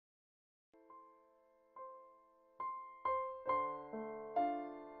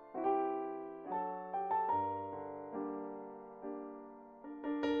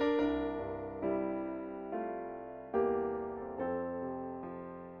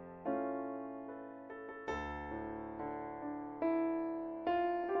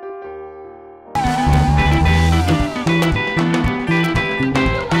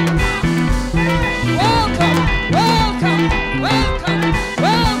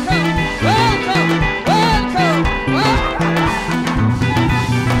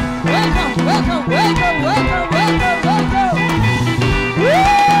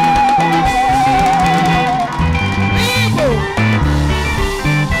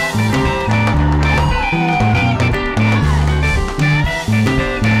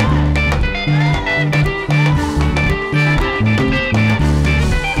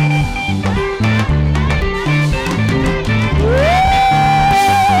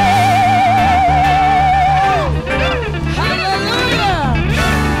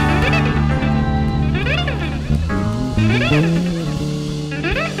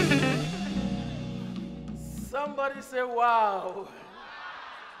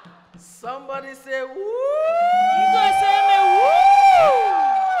Somebody say, woo!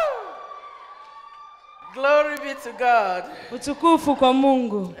 Glory be to God. Utukufu kwa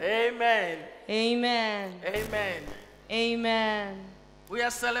Mungu. Amen. Amen. Amen. Amen. We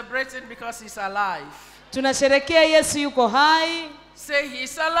are celebrating because he's alive. Tunasherehekea Yesu yuko hai. Say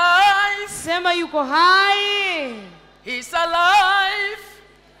he's alive. Sema yuko hai. He's alive.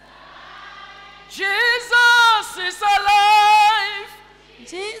 Jesus is alive.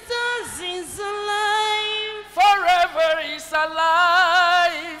 Jesus is alive. Forever he's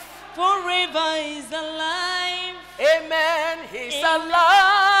alive. Forever is alive. Amen. He's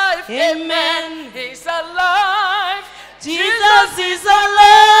alive. Amen. He's alive. Jesus is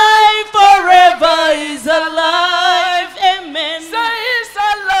alive. Forever is alive. Amen. Say he's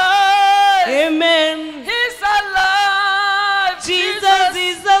alive. Amen. He's alive. Jesus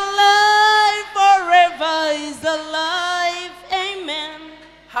is alive. Forever is alive. Amen.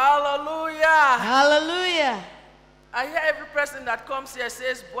 Hallelujah. Hallelujah. I hear every person that comes here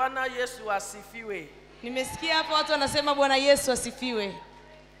says, Bwana Yesu asifiwe. Nimesikia hapo watu wanasema Bwana Yesu asifiwe.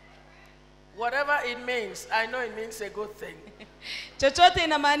 Whatever it means, I know it means a good thing. Chochote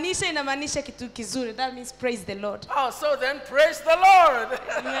inamaanisha kitu kizuri. That means praise the Lord. Oh, so then praise the Lord.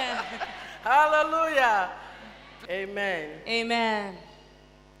 Amen. Hallelujah. Amen. Amen.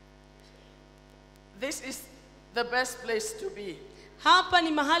 This is the best place to be. Hapa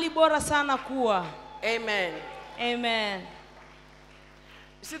ni mahali bora sana kuwa. Amen. Amen.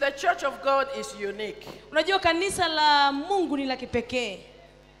 You see, the church of God is unique. Unajua kanisa la Mungu ni la kipekee.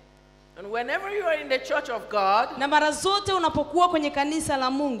 And whenever you are in the church of God, na mara zote unapokuwa kwenye kanisa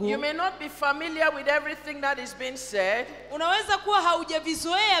la Mungu, you may not be familiar with everything that is being said, unaweza kuwa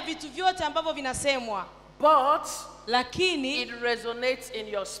haujavizoea vitu vyote ambavyo vinasemwa, but lakini it resonates in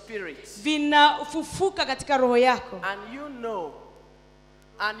your spirit. Vinafufuka katika roho yako. And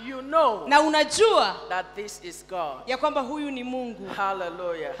you know na unajua that this is God. ya kwamba huyu ni Mungu.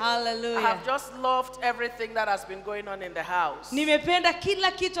 Hallelujah. Hallelujah. I have just loved everything that has been going on in the house. Nimependa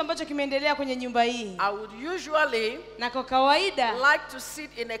kila kitu ambacho kimeendelea kwenye nyumba hii. I would usually na kwa kawaida like to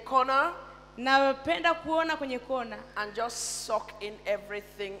sit in a corner napenda kuona kwenye kona and just soak in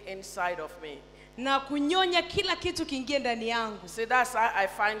everything inside of me. na kunyonya kila kitu kiingie ndani yangu. See, that's how I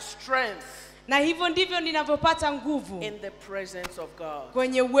find strength. Na hivyo ndivyo ninavyopata nguvu in the presence of God.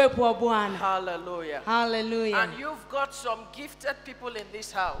 kwenye uwepo wa Bwana. Hallelujah. Hallelujah. And you've got some gifted people in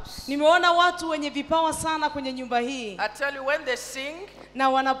this house. Nimeona watu wenye vipawa sana kwenye nyumba hii. I tell you, when they sing, na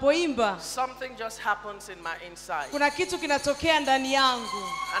wanapoimba, something just happens in my inside. kuna kitu kinatokea ndani yangu.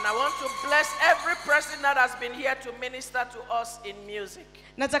 And I want to bless every person that has been here to minister to us in music.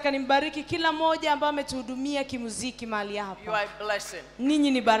 Nataka nimbariki kila mmoja ambaye ametuhudumia kimuziki mahali hapa. You are a blessing.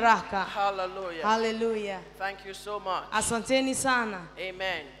 Ninyi ni baraka. Hallelujah. Hallelujah. Thank you so much. Asanteni sana.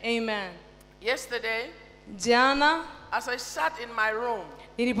 Amen. Amen. Yesterday, jana, as I sat in my room,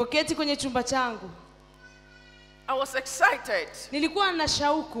 nilipoketi kwenye chumba changu, I was excited. Nilikuwa na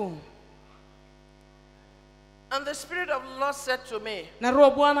shauku. And the Spirit of the Lord said to me, na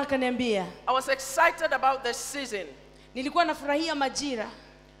Roho Bwana akaniambia, I was excited about the season. Nilikuwa nafurahia majira.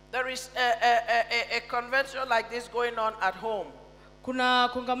 There is a convention like this going on at home. Kuna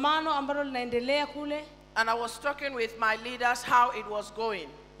kongamano ambalo linaendelea kule. And I was talking with my leaders how it was going.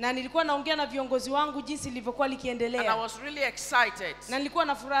 Na nilikuwa naongea na viongozi wangu jinsi lilivyokuwa likiendelea. And I was really excited. Na nilikuwa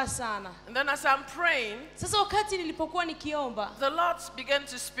na furaha sana. And then as I'm praying, sasa wakati nilipokuwa nikiomba, the Lord began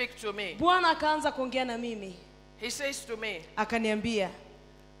to speak to me. Bwana akaanza kuongea na mimi. He says to me, akaniambia,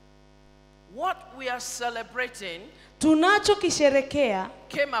 what we are celebrating tunachokisherekea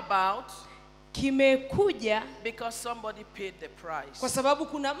came about kimekuja because somebody paid the price. kwa sababu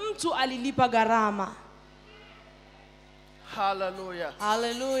kuna mtu alilipa gharama. Hallelujah.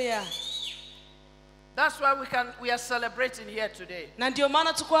 Hallelujah. That's why we are celebrating here today. Na ndio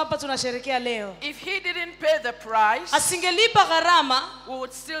maana tuko hapa tunasherehekea leo. If he didn't pay the price, asingelipa gharama, we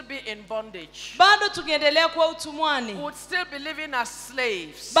would still be in bondage. Bado tungeendelea kuwa utumwani. We would still be living as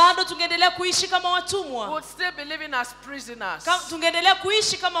slaves. Bado tungeendelea kuishi kama watumwa. We would still be living as prisoners. Tungeendelea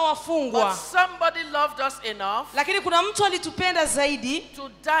kuishi kama wafungwa. But somebody loved us enough, lakini kuna mtu alitupenda zaidi, to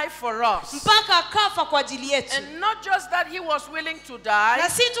die for us. Mpaka akafa kwa ajili yetu. And not just that he was willing to die. Na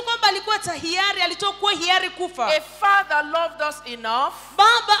si tu kwamba alikuwa tayari, alitokuwa hiari kufa. A father loved us enough,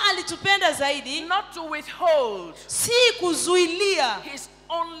 Baba alitupenda zaidi, not to withhold si kuzuilia his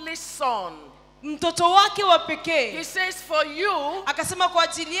only son mtoto wake wa pekee. He says for you Akasema kwa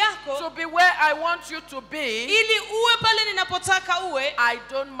ajili yako to be where I want you to be, ili uwe pale ninapotaka uwe, I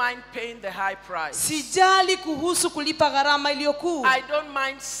don't mind paying the high price. sijali kuhusu kulipa gharama iliyokuu. I don't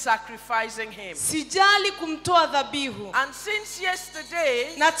mind sacrificing him. Sijali kumtoa dhabihu. And since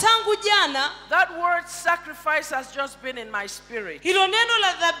yesterday, Na tangu jana that word sacrifice has just been in my spirit. hilo neno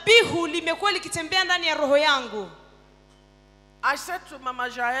la dhabihu limekuwa likitembea ndani ya roho yangu. I said to Mama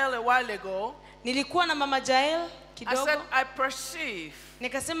Jael a while ago, Nilikuwa na Mama Jael I kidogo. said, I perceive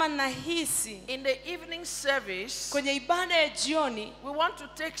Nikasema nahisi in the evening service, kwenye ibada ya jioni we want to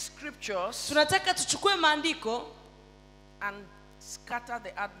take scriptures tunataka tuchukue maandiko and scatter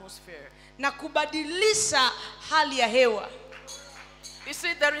the atmosphere. na kubadilisha hali ya hewa. You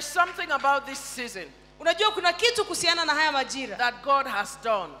see, there is something about this season Unajua kuna kitu kuhusiana na haya majira that God has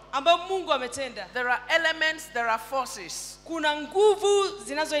done. ambayo Mungu ametenda. There are elements, there are forces Kuna nguvu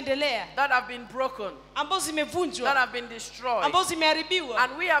zinazoendelea that have been broken, ambazo that zimevunjwa, have been destroyed, ambazo zimeharibiwa,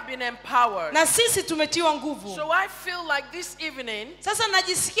 and we have been empowered. na sisi tumetiwa nguvu. So I feel like this evening, Sasa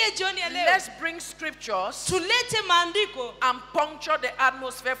najisikia jioni ya leo let's bring scriptures tulete maandiko and puncture the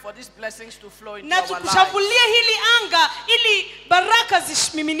atmosphere for these blessings to flow into na our lives. tukushambulie hili anga ili baraka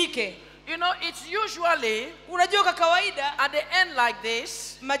zimiminike. You know, it's usually Unajua kwa kawaida at the end like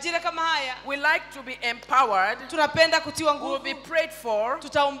this, majira kama haya we like to be empowered, tunapenda kutiwa we'll be nguvu, prayed for, we'll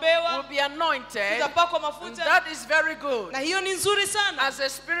tutaombewa, be anointed, tutapakwa and mafuta, that is very good. na hiyo ni nzuri sana. As the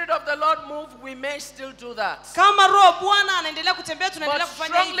Spirit of the Lord moves, we may still do that. Kama roho Bwana anaendelea kutembea But tunaendelea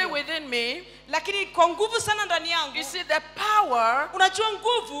kufanya strongly hivyo. within me, Lakini kwa nguvu sana ndani yangu, you see the power unajua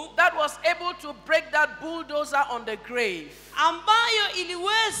nguvu that was able to break that bulldozer on the grave ambayo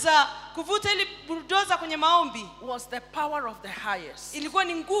iliweza kuvuta ile bulldozer kwenye maombi was the power of the highest. ilikuwa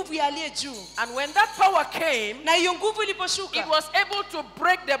ni nguvu ya aliye juu. And when that power came, Na hiyo nguvu iliposhuka it was able to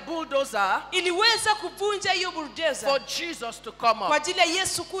break the bulldozer iliweza kuvunja hiyo bulldozer for Jesus to come kwa up. ajili ya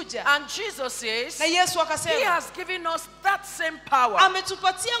Yesu kuja. And Jesus says, Na Yesu He akasema has given us that same power.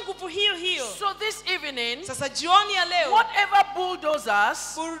 ametupatia nguvu hiyo hiyo. So this evening, Sasa jioni ya leo whatever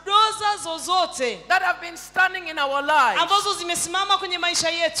bulldozers bulldozer zozote that have been standing in our lives, ambazo zimesimama kwenye maisha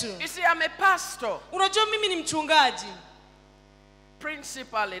yetu. you see, I'm a pastor. Unajua mimi ni mchungaji.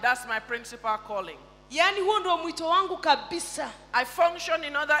 Principally, that's my principal calling. Yaani huo ndio mwito wangu kabisa. I function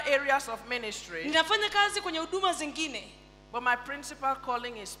in other areas of ministry, Ninafanya kazi kwenye huduma zingine, but my principal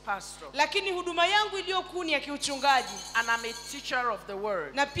calling is pastor. lakini huduma yangu iliyokuu ni ya kiuchungaji, And I'm a teacher of the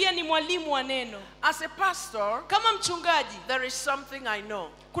word. na pia ni mwalimu wa neno. As a pastor, Kama mchungaji there is something I know.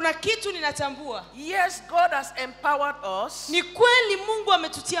 kuna kitu ninatambua. Yes, God has empowered us, Ni kweli Mungu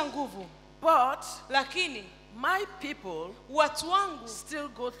ametutia nguvu, but lakini my people watu wangu still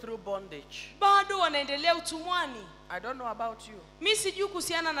go through bondage. bado wanaendelea utumwani. I don't know about you. Mimi sijui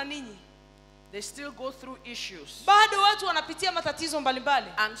kuhusiana na ninyi. They still go through issues. Bado watu wanapitia matatizo mbalimbali.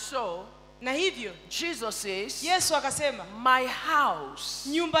 And so, Na hivyo Jesus says, Yesu akasema, my house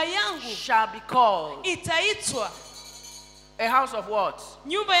nyumba yangu shall be called itaitwa a house of what?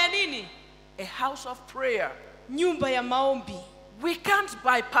 nyumba ya nini? A house of prayer. Nyumba ya maombi. We can't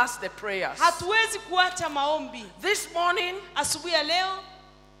bypass the prayers. Hatuwezi kuacha maombi. This morning, Asubuhi ya leo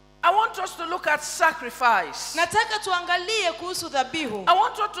I want us to look at sacrifice. nataka tuangalie kuhusu dhabihu. I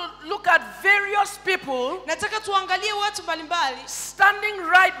want us to look at various people Nataka tuangalie watu mbalimbali standing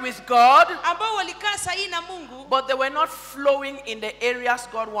right with God, ambao walikaa sahihi na Mungu, but they were not flowing in the areas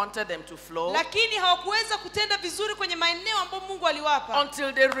God wanted them to flow lakini hawakuweza kutenda vizuri kwenye maeneo ambayo Mungu aliwapa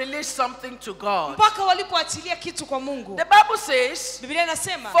until they released something to God. mpaka walipoachilia kitu kwa Mungu. The Bible says, Biblia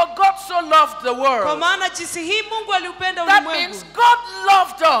inasema, for God so loved the kwa world. maana jinsi hii Mungu aliupenda That ulimwengu means God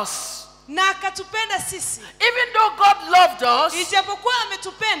loved us. na akatupenda sisi. Even though God loved us, Ijapokuwa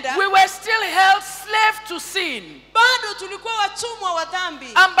ametupenda, we were still held slave to sin. bado tulikuwa watumwa wa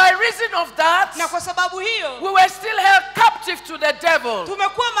dhambi. And by reason of that, Na kwa sababu hiyo we were still held captive to the devil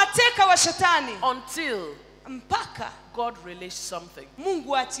tumekuwa mateka wa shetani until mpaka God released something,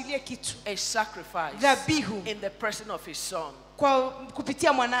 Mungu aachilie kitu, a sacrifice dhabihu, in the person of his son. kwa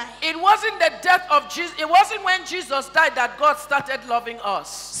kupitia mwanae. It wasn't the death of Jesus. It wasn't when Jesus died that God started loving us.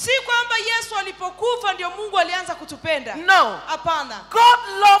 Si kwamba Yesu alipokufa ndio Mungu alianza kutupenda. No. Hapana. God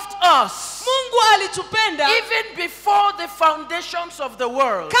loved us Mungu alitupenda even before the foundations of the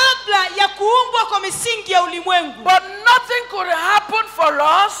world. kabla ya kuumbwa kwa misingi ya ulimwengu. But nothing could happen for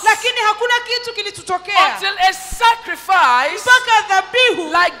us Lakini hakuna kitu kilitutokea until a sacrifice mpaka dhabihu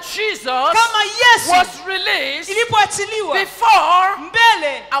like Jesus kama Yesu was released ilipoachiliwa before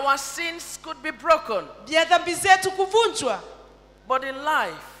mbele our sins could be broken. ya dhambi zetu kuvunjwa. But in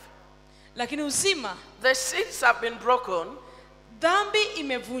life, Lakini uzima, the sins have been broken, dhambi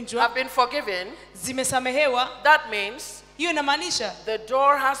imevunjwa, have been forgiven, zimesamehewa, that means hiyo inamaanisha the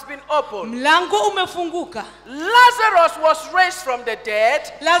door has been opened. mlango umefunguka. Lazarus was raised from the dead.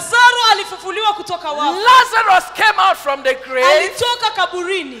 Lazaro alifufuliwa kutoka wafu. Lazarus came out from the grave. Alitoka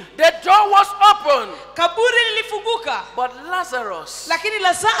kaburini. The door was open. Kaburi lilifunguka. But Lazarus Lakini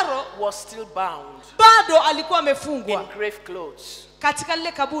Lazaro was still bound bado alikuwa amefungwa in grave clothes. katika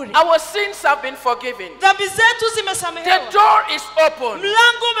lile kaburi. Our sins have been forgiven. Dhambi zetu The zimesamehewa. door is open.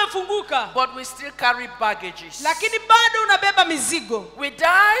 Mlango umefunguka. But we still carry baggages. Lakini bado unabeba mizigo. We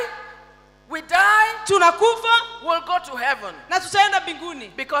die, Tunakufa we'll go to heaven na tutaenda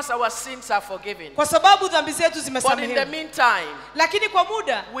mbinguni because our sins are forgiven. kwa sababu dhambi zetu But in the zimesamehewa. meantime, Lakini kwa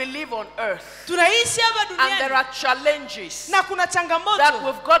muda we live on earth. tunaishi hapa And there duniani are challenges na kuna that changamoto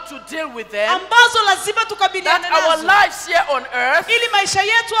we've got to deal with them. ambazo lazima tukabiliane That our nazo lives here on earth ili maisha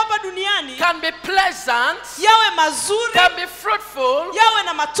yetu hapa duniani can be pleasant, yawe mazuri, can be fruitful, yawe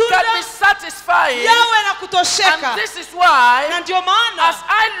na matunda, can be satisfying. yawe na kutosheka. And this is why, Na ndio maana as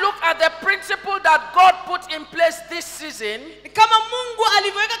I look at the principle that God put in place this season, kama Mungu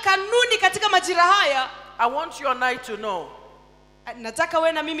alivyoweka kanuni katika majira haya, I want you and I to know nataka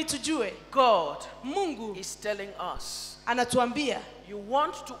wewe na mimi tujue God Mungu is telling us, anatuambia you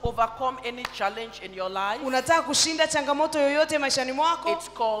want to overcome any challenge in your life, unataka kushinda changamoto yoyote maishani mwako, it's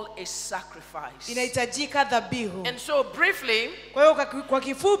called a sacrifice. inahitajika dhabihu. And so briefly, Kwa hiyo kwa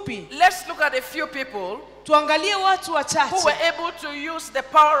kifupi let's look at a few people tuangalie watu who were wachache able to use the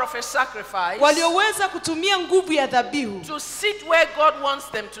power of a sacrifice walioweza kutumia nguvu ya dhabihu to sit where God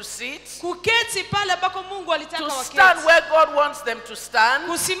wants them to sit, kuketi pale ambako Mungu alitaka to waketi, stand where God wants them to stand,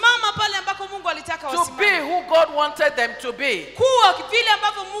 kusimama pale ambako Mungu alitaka to be wasimame, who God wanted them to be. kuwa vile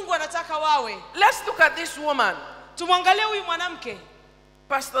ambavyo Mungu anataka wawe. Let's look at this woman. Tumwangalie huyu mwanamke.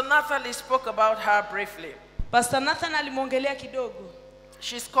 Pastor Nathalie spoke about her briefly. Pastor Nathan alimwongelea kidogo.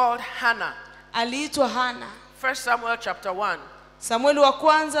 She's called Hannah. Aliitwa Hana. 1 Samuel chapter 1. Samueli wa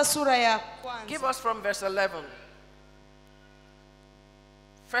kwanza sura ya Give kwanza. us from verse 11.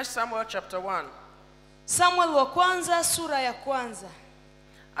 1 Samuel chapter 1. Samuel wa kwanza sura ya kwanza.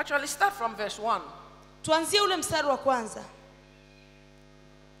 Actually, start from verse 1. Tuanzie ule mstari wa kwanza.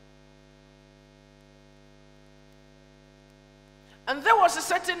 And there was a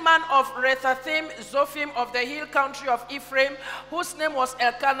certain man of Rephaim, Zophim, of the hill country of Ephraim, whose name was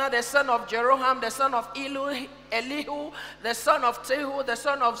Elkanah, the son of Jeroham, the son of Elihu, the son of Tehu, the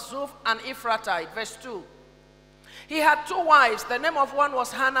son of Zuph, an Ephratite. Verse 2. He had two wives. The name of one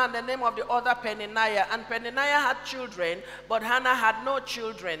was Hannah, and the name of the other Peninnah. And Peninnah had children, but Hannah had no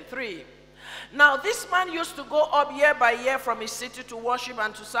children. 3. Now this man used to go up year by year from his city to worship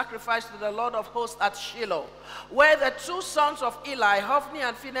and to sacrifice to the Lord of hosts at Shiloh, where the two sons of Eli, Hophni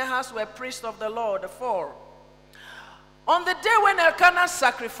and Phinehas, were priests of the Lord. 4. On the day when Elkanah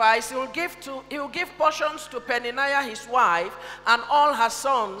sacrificed, he will give portions to Peninnah his wife and all her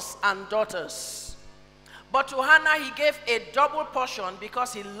sons and daughters. But to Hannah he gave a double portion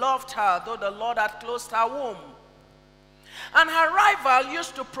because he loved her, though the Lord had closed her womb. And her rival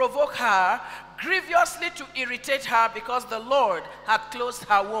used to provoke her grievously to irritate her because the Lord had closed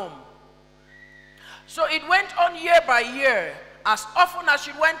her womb. So it went on year by year. As often as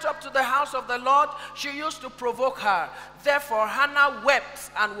she went up to the house of the Lord, she used to provoke her. Therefore Hannah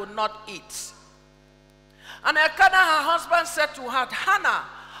wept and would not eat. And Elkanah, her husband, said to her, Hannah,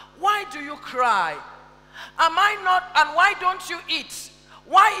 why do you cry? Am I not, and why don't you eat?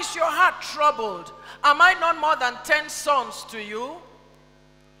 Why is your heart troubled? Am I not more than 10 sons to you?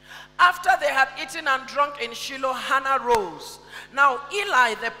 After they had eaten and drunk in Shiloh, Hannah rose. Now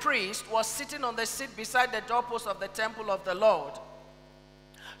Eli the priest was sitting on the seat beside the doorpost of the temple of the Lord.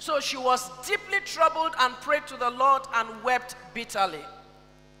 So she was deeply troubled and prayed to the Lord and wept bitterly.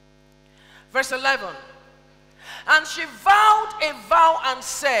 Verse 11. And she vowed a vow and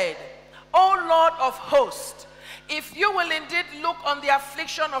said, O Lord of hosts, if you will indeed look on the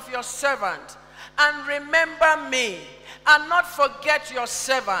affliction of your servant and remember me, and not forget your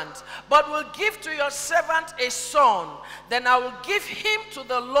servant, but will give to your servant a son, then I will give him to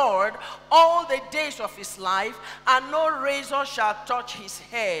the Lord all the days of his life, and no razor shall touch his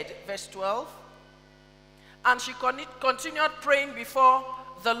head. Verse 12. And she continued praying before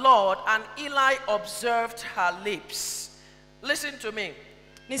the Lord, and Eli observed her lips. Listen to me.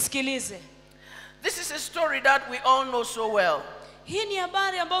 Nisikilize. This is a story that we all know so well. Hii ni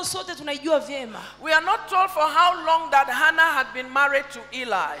habari ambayo sote tunaijua vyema. We are not told for how long that Hannah had been married to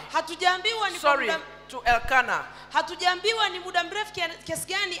Eli. Hatujaambiwa ni kwa Sorry, muda to Elkanah. Hatujaambiwa ni muda mrefu kiasi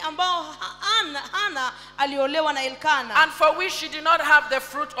gani ambao Hana aliolewa na Elkana. And for which she did not have the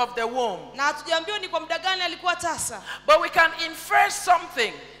fruit of the womb. Na hatujaambiwa ni kwa muda gani alikuwa tasa. But we can infer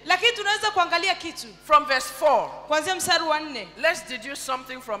something. Lakini tunaweza kuangalia kitu From verse 4. Kuanzia mstari wa 4. Let's deduce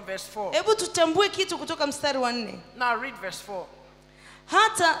something from verse 4. Hebu tutambue kitu kutoka mstari wa 4. Now read verse 4.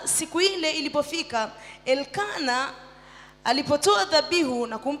 Hata siku ile ilipofika, Elkana alipotoa dhabihu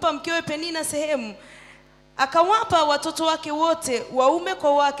na kumpa mkewe Penina sehemu, akawapa watoto wake wote waume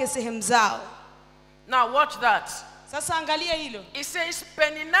kwa wake sehemu zao. Now watch that. Sasa angalia hilo. It says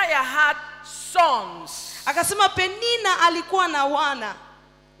Peninnah had sons. Akasema Penina alikuwa na wana.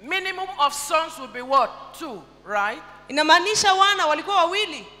 Minimum of sons would be what? 2, right? Inamaanisha wana walikuwa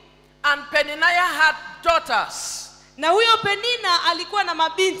wawili. And Peninnah had daughters. Na huyo Penina alikuwa na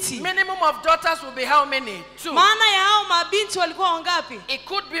mabinti. Minimum of daughters would be how many? 2. Maana ya hao mabinti walikuwa wangapi? It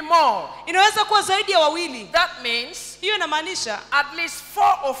could be more. Inaweza kuwa zaidi ya wawili. That means hiyo inamaanisha at least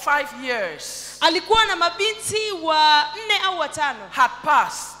 4 or 5 years alikuwa na mabinti wa 4 au 5 had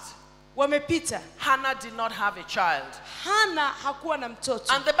passed. Wamepita. Hannah did not have a child. Hana hakuwa na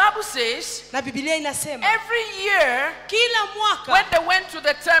mtoto. And the Bible says na Biblia inasema every year kila mwaka when they went to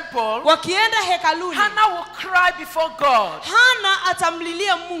the temple, wakienda hekaluni, Hannah would cry before God. Hana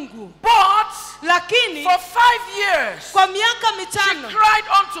atamlilia Mungu. But lakini for 5 years kwa miaka she 5 cried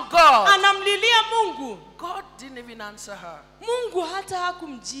unto God. anamlilia Mungu. God didn't even answer her. Mungu hata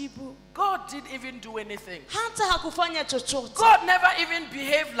hakumjibu. God didn't even do anything. Hata hakufanya chochote. God never even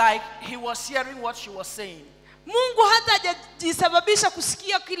behaved like he was hearing what she was saying. Mungu hata hajisababisha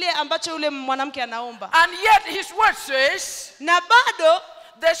kusikia kile ambacho yule mwanamke anaomba. And yet his word says, na bado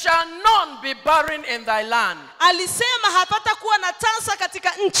there shall none be barren in thy land. Alisema hapata kuwa na tasa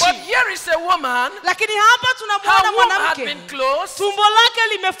katika nchi. But here is a woman, lakini hapa tunamwona mwanamke tumbo lake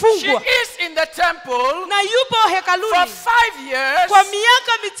limefungwa. She is in the temple na yupo hekaluni for 5 years. Kwa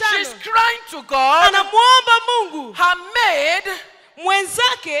miaka 5 she's crying to God. Anamuomba Mungu. Her maid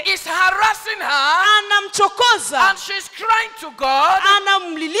mwenzake is harassing her, anamchokoza, and she's crying to God,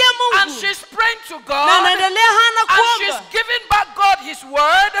 anamlilia Mungu, and she's praying to God, na anaendelea Hana kuomba, and she's giving back God his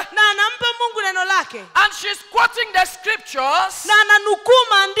word, na anampa Mungu neno lake, and she's quoting the scriptures, na ananukuu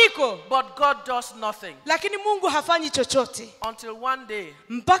maandiko, but God does nothing. Lakini Mungu hafanyi chochote. Until one day,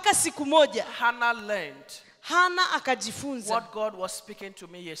 mpaka siku moja, Hannah learned Hana akajifunza what God was speaking to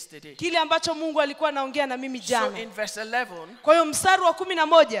me yesterday. Kile ambacho Mungu alikuwa anaongea na mimi jana. So in verse 11, kwa hiyo mstari wa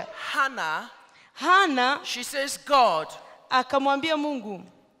 11, Hannah, she says, God, akamwambia Mungu,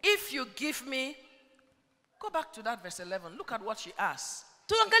 if you give me, go back to that verse 11. Look at what she asked.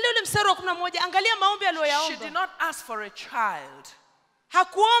 Tuangalie ule mstari wa 11, angalia maombi aliyoyaomba. She did not ask for a child.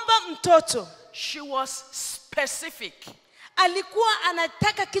 Hakuomba mtoto. She was specific. Alikuwa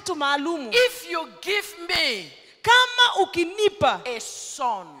anataka kitu maalumu. If you give me, kama ukinipa a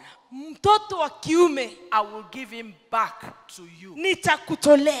son, mtoto wa kiume, I will give him back to you.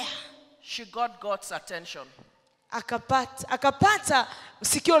 Nitakutolea. She got God's attention. Akapata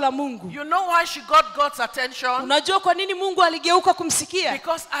sikio la Mungu. You know why she got God's attention? Unajua kwa nini Mungu aligeuka kumsikia?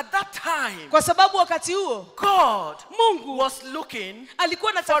 Because at that time, kwa sababu wakati huo, God, Mungu, was looking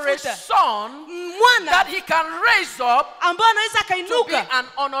alikuwa for a son, mwana, that he can raise up ambaye anaweza to be akainuka an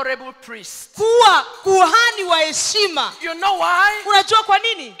honorable priest. kuwa kuhani wa heshima. You know why? Unajua kwa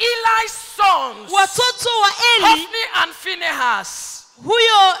nini? Eli's sons, watoto wa Eli, Hophni and Phinehas,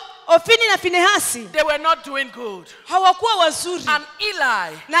 huyo Ofini na Finehasi, they were not doing good. hawakuwa wazuri. And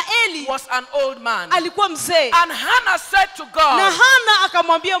Eli, na Eli, was an old man. alikuwa mzee. And Hannah said to God, na Hana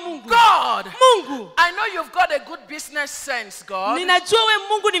akamwambia Mungu, God, Mungu, I know you've got a good business sense, God. Ninajua we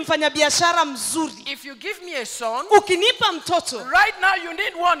Mungu ni mfanyabiashara mzuri. If you give me a son, ukinipa mtoto, right now you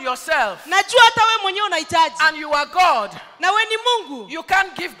need one yourself. Najua hata we mwenyewe unahitaji. And you are God. Na we ni Mungu. You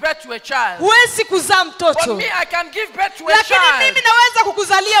can't give birth to a child. Huwezi kuzaa mtoto. But me, I can give birth to a Lakini child. mimi naweza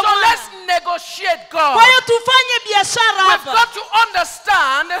kukuzalia So mwana. let's negotiate, God. Kwa hiyo tufanye biashara We've hapa. got to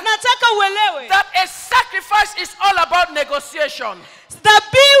understand Nataka uelewe that a sacrifice is all about negotiation.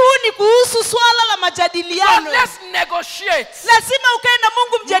 Dhabihu ni kuhusu swala la majadiliano. But let's negotiate. Lazima ukae na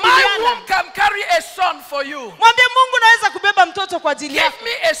Mungu mjadiliane. My womb can carry a son for you. Mwambie Mungu naweza kubeba mtoto kwa ajili yako.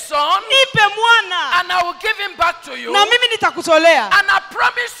 Give me a son. Nipe mwana. And I will give him back to you. Na mimi nitakutolea. And I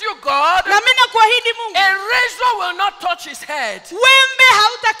promise you, God, na mimi nakuahidi Mungu, a razor will not touch his head. Wembe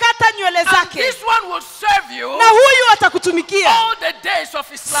hautakata nywele zake. And this one will serve you. Na huyu atakutumikia all the days of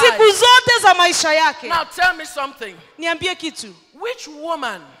his life. Siku zote za maisha yake. Now tell me something. Niambie kitu. Which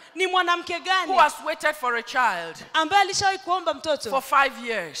woman ni mwanamke gani who has waited for a child ambaye alishawahi kuomba mtoto for 5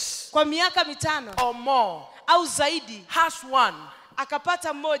 years kwa miaka 5 or more au zaidi has one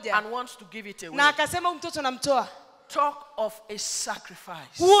akapata mmoja and wants to give it away. na akasema mtoto namtoa. Talk of a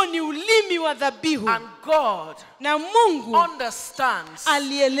sacrifice. Huo ni ulimi wa dhabihu. And God Na Mungu understands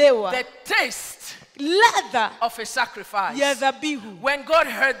alielewa the taste ladha of a sacrifice. ya dhabihu. When God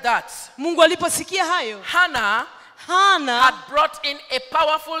heard that, Mungu aliposikia hayo, Hannah Hana had brought in a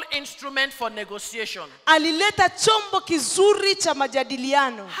powerful instrument for negotiation. alileta chombo kizuri cha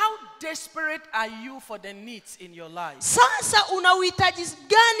majadiliano. How desperate are you for the needs in your life? Sasa una uhitaji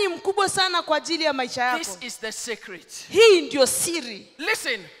gani mkubwa sana kwa ajili ya maisha yako? This is the secret. Hii ndio siri.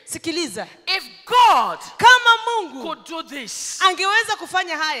 Listen, Sikiliza. if God Kama Mungu could do this, angeweza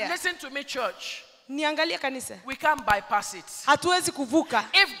kufanya haya. listen to me, church, Niangalie kanisa. we can't bypass it. Hatuwezi kuvuka.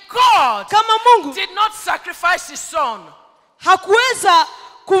 If God Kama Mungu did not sacrifice his son, hakuweza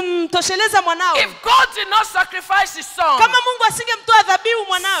kumtosheleza mwanawe. if God did not sacrifice his son, Kama Mungu asingemtoa dhabihu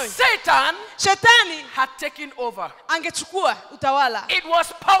mwanawe, Satan Shetani had taken over. angechukua utawala. It was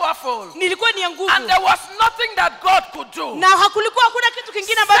powerful. Nilikuwa ni ya nguvu. And there was nothing that God could do. Na hakuna kitu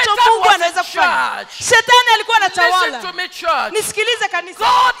kingine ambacho Satan Mungu was anaweza in kufanya. charge. Shetani alikuwa Listen to anatawala. me, church. Nisikilize kanisa.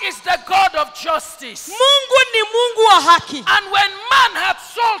 God is the God of justice. Mungu ni Mungu wa haki. And when man had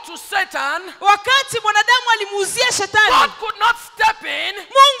sold to Satan, Wakati mwanadamu alimuuzia Shetani, God could not step in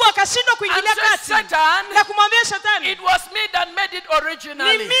Mungu akashindwa and kuingilia say, kati Satan, na kumwambia Shetani, it was me that made it ni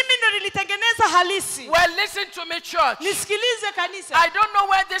originally. mimi ndo nilitengeneza halisi. Well, listen to me, church. Nisikilize kanisa. I don't know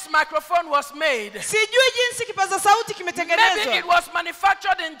where this microphone was made. Sijui jinsi kipaza sauti Maybe kimetengenezwa. it was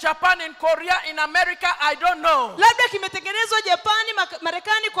manufactured in Japan, in Korea, in America. I don't know. Labda kimetengenezwa Japani,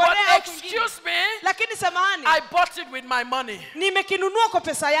 Marekani, But Korea au kwingine. excuse me, Lakini samahani, I bought it with my money. nimekinunua kwa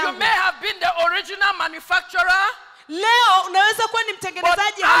pesa You yangu. may have been the original manufacturer, Leo unaweza kuwa ni but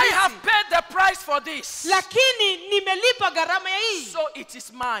mtengenezaji I halisi, have paid the price for this. lakini nimelipa gharama ya hii. So it is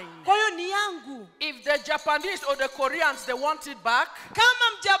mine. Kwa hiyo ni yangu. If the Japanese or the Koreans, they want it back,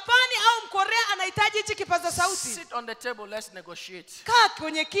 Kama Mjapani au Mkorea anahitaji hichi kipaza sauti, sit on the table, let's negotiate. kaa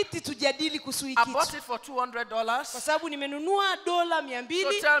kwenye kiti tujadili kuhusu hii I bought kitu. it for Kwa $200. sababu nimenunua dola So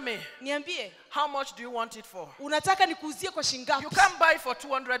 200. tell me, Niambie, how much do you want it for? unataka nikuuzie kwa shilingi You ngapi? can't buy it for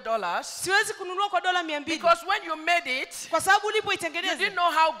 $200 Siwezi kununua kwa dola 200. because when you made it, Kwa sababu you ulipoitengeneza didn't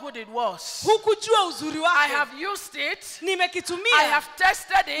know how good it was. hukujua uzuri I wake. have used it. I Nimekitumia, have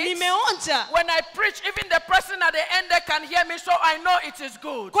tested it. nimeonja. When I preach, even the person at the end there can hear me, so I know it is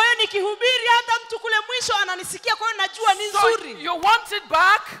good. Kwa hiyo nikihubiri hata mtu kule mwisho ananisikia, kwa hiyo najua ni So nzuri. you want it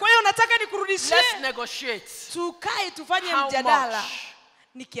back? Kwa hiyo unataka nikurudishie? Let's negotiate. Tukae tufanye How mjadala. much?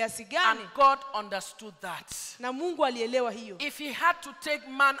 Ni kiasi And gani? God understood that. Na Mungu alielewa hiyo. If he had to take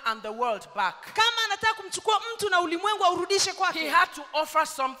man and the world back, Kama anataka kumchukua mtu na ulimwengu aurudishe he kwake, had to offer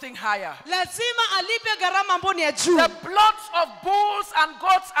something higher. lazima alipe gharama ambayo ni ya juu. The bloods of bulls and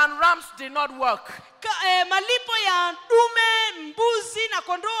goats and rams did not work. Malipo ya dume, mbuzi na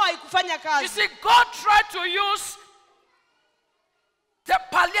kondoo haikufanya You kazi. see, God tried to use the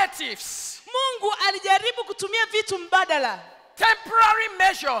palliatives, Mungu alijaribu kutumia vitu mbadala. temporary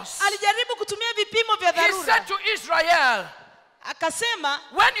measures. Alijaribu kutumia vipimo vya He dharura. said to Israel, Akasema,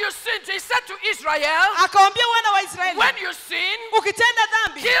 when you sin, he said to Israel, akawaambia wana wa Israeli, when you sin, ukitenda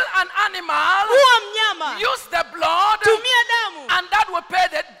dhambi, kill an animal, uwa mnyama, use the blood, tumia damu, and that will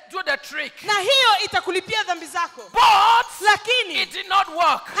do the trick. na hiyo itakulipia dhambi zako. But Lakini it did not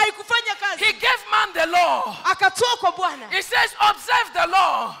work. haikufanya He kazi. gave man the law. Akatoa kwa Bwana. He says, observe the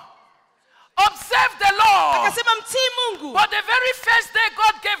law. Observe the law. Akasema mtii Mungu. But the very first day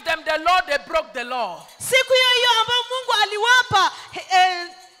God gave them the law, they broke the law. Siku hiyo hiyo ambayo Mungu aliwapa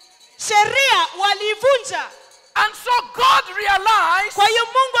sheria waliivunja. And so God realized Kwa hiyo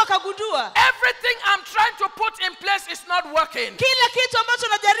Mungu akagundua everything I'm trying to put in place is not working. kila kitu ambacho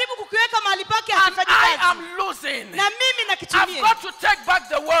najaribu kukiweka mahali pake And hakifanyi I kazi. am losing. Na mimi I've nakitumia. got to take back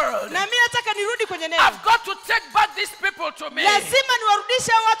the world. Na mimi nataka nirudi kwenye neno. I've got to take back these people to me. Lazima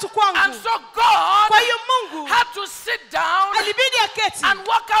niwarudishe hao watu And kwangu. so God Kwa hiyo Mungu had to sit down alibidi aketi. and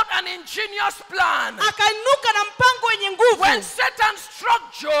work out an ingenious plan. Akainuka na mpango wenye nguvu. When Satan struck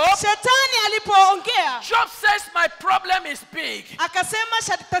Job, Shetani alipoongea, Job says, my problem is big. akasema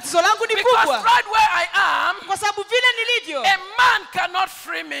tatizo langu ni Because kubwa. right where I am, Kwa sababu vile nilivyo, a man cannot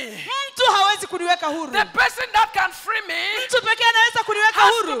free me. mtu hawezi kuniweka huru. The person that can free me Mtu pekee anaweza kuniweka has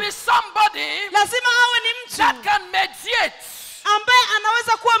to huru. be somebody Lazima awe ni that mtu can mediate ambaye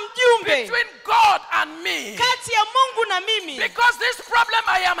anaweza kuwa mjumbe between God and me. kati ya Mungu na mimi. Because this problem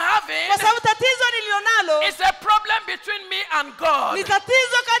I am having Kwa sababu tatizo nililonalo is a problem between me and God. ni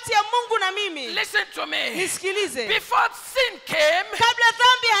tatizo kati ya Mungu na mimi. Listen to me. Nisikilize. Before sin came, Kabla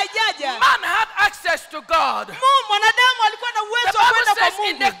dhambi haijaja, man had access to God. mwanadamu alikuwa na The uwezo wa Bible kwenda kwa says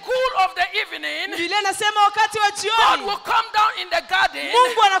in the Mungu. cool of the evening, Biblia inasema wakati wa God jioni will come down in the garden,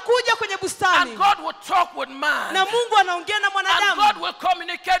 Mungu anakuja kwenye and bustani, God will talk with man, na Mungu anaongea na and mwanadamu, God will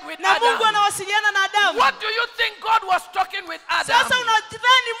communicate with na Mungu Adam. anawasiliana na Adamu. What do you think God was talking with Adam? Sasa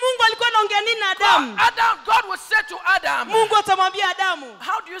unadhani Mungu alikuwa anaongea nini na Adamu? God would say to Adam, Mungu atamwambia Adamu,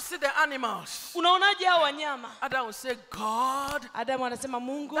 how do you see the animals? unaonaje hao wanyama? Adam will say, God, Adamu anasema,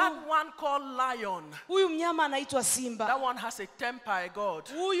 Mungu, that one called lion, huyu mnyama anaitwa that simba, one has a temper, God.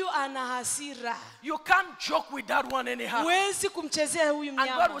 huyu ana hasira, You can't joke with that one anyhow. huwezi kumchezea huyu And God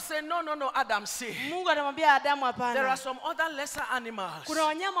will mnyama. say, no, Adam, see. Mungu anamwambia Adamu, There are hapana, some other lesser animals. kuna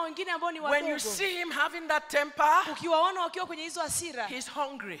wanyama wengine ambao ni When you wadogo, see him having that temper, ukiwaona wakiwa kwenye hizo hasira, he's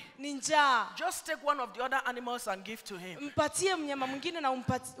hungry. ni njaa, Just take one of the other animals and give to him. mpatie mnyama mwingine na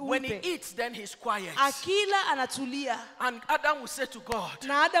When he umpe. eats, then he's quiet. Akila anatulia. And Adam will say to God,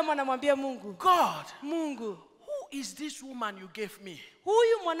 Na Adamu anamwambia Mungu, God, Mungu, who is this woman you gave me?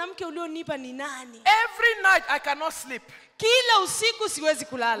 huyu mwanamke ulionipa ni nani? Every night I cannot sleep. Kila usiku siwezi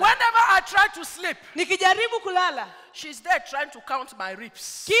kulala. Whenever I try to sleep, Nikijaribu kulala, she's there trying to count my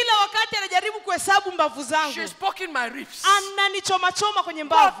ribs. kila wakati anajaribu kuhesabu mbavu zangu. She's poking my ribs. Ananichoma choma kwenye God,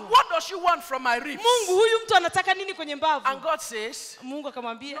 mbavu. what does she want from my ribs? Mungu, huyu mtu anataka nini kwenye And mbavu? God says, Mungu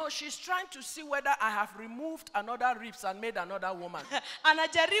akamwambia, no, she's trying to see whether I have removed another ribs and made another woman.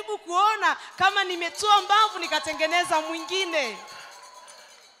 anajaribu kuona kama nimetoa mbavu nikatengeneza mwingine.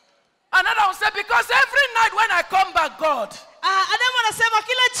 Another will say, because every night when I come back, God, Adamu anasema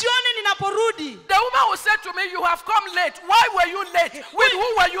kila jioni ninaporudi, the woman will say to me, you have come late. Why were you late? With who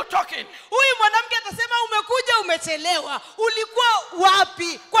were you talking? huyu mwanamke atasema umekuja umechelewa. Ulikuwa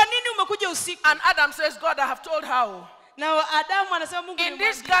wapi? Kwa nini umekuja usiku? And Adam says, God, I have told her, Na Adamu anasema Mungu, in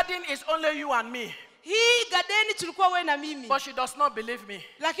this garden is only you and me. hii gadeni tulikuwa wewe na mimi, But she does not believe me.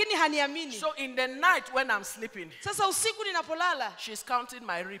 lakini haniamini. So in the night when I'm sleeping, Sasa usiku ninapolala, she's counting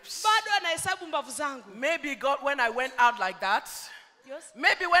my ribs. bado anahesabu mbavu zangu. Maybe God, when I went out like that, Yes.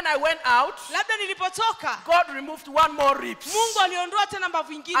 maybe when I went out, Labda nilipotoka, God removed one more ribs Mungu aliondoa tena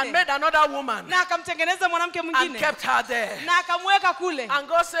mbavu and nyingine made another woman na akamtengeneza mwanamke and mwingine kept her there. na akamweka kule. And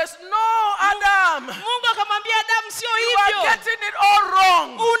God says, no, Adam, Mungu akamwambia Adamu, sio you are hivyo, getting it all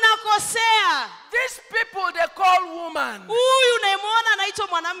wrong. unakosea. These people they call woman, Huyu unayemwona anaitwa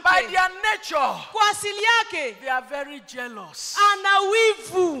by mwanamke, their nature, kwa asili yake they are very jealous. ana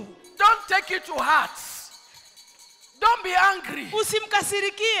wivu. Don't take it to heart. Don't be angry.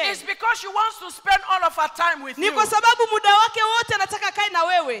 Usimkasirikie. It's because she wants to spend all of her time with Ni you. kwa sababu muda wake wote anataka kae na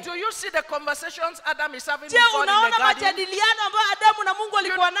wewe. Do you see the conversations Adam is having Je, with God in the unaona garden? majadiliano ambayo Adamu na Mungu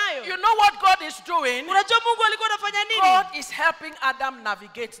walikuwa nayo? You know what God is doing? Unajua Mungu alikuwa anafanya nini? God is helping Adam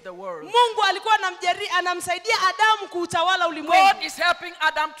navigate the world. Mungu alikuwa anamsaidia Adamu kuutawala ulimwengu. God is helping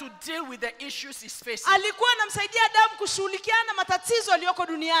Adam to deal with the issues he's facing. Alikuwa anamsaidia Adamu kushughulikiana na matatizo aliyoko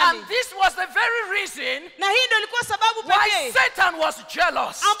And duniani. this was the very reason Na hii ndio ilikuwa sababu why pekee Satan was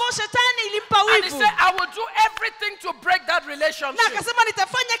jealous. ambapo shetani ilimpa And he wivu. said, I will do everything to break that Na relationship. akasema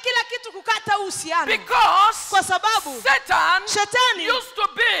nitafanya kila kitu kukata uhusiano. Because Kwa sababu Satan shetani used to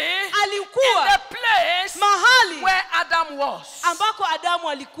be in alikuwa the place mahali where Adam was. ambako Adamu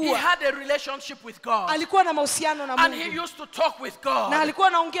He alikuwa. had a relationship with God. Alikuwa na mahusiano na And he Mungu. used to talk with God. Na alikuwa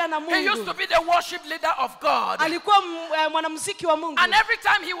anaongea na He used to Mungu. be the worship leader of God. Alikuwa mwanamuziki wa Mungu. And every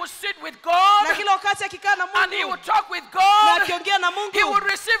time he would sit with God Na kila wakati akikaa na and he Mungu would talk with na God, akiongea na he would Mungu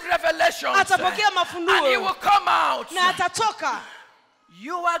receive revelations. atapokea And he mafunuo will come out. na atatoka.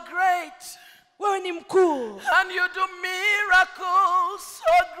 You are great. Wewe ni mkuu And you do miracles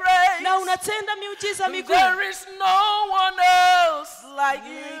so great. na unatenda miujiza mikuu. There is no one else like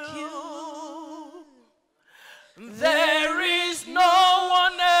you. There is no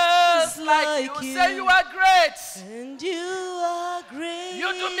one else like you. Say you are great. And you are great.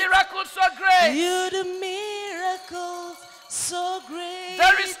 You do miracles so great. You do miracles so great.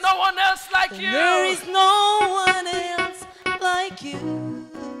 There is no one else like you. There is no one else like you.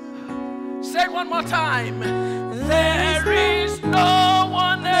 Say it one more time. There is no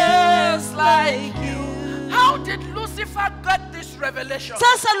one else like you. How did Lucifer get this revelation?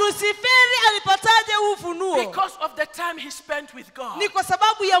 Sasa Luciferi alipataje ufunuo? Because of the time he spent with God. Ni kwa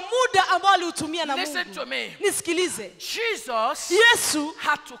sababu ya muda ambao aliutumia na Listen Mungu. to me. Nisikilize. Jesus Yesu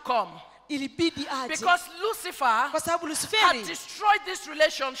had to come ilibidi aje. because Lucifer Kwa sababu had Luciferi destroyed this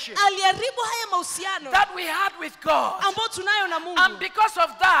relationship aliharibu haya mahusiano that we had with God. ambao tunayo na And Mungu. because of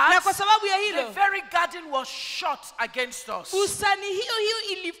Na that, kwa sababu ya the hilo, very garden was shut against us. bustani hiyo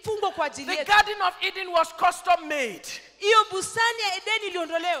ilifungwa kwa ajili The yetu. Garden of Eden was custom made. Hiyo bustani ya Edeni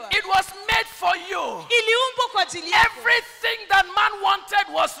iliondolewa. It was made for you. Iliumbwa kwa ajili yako. Everything that man wanted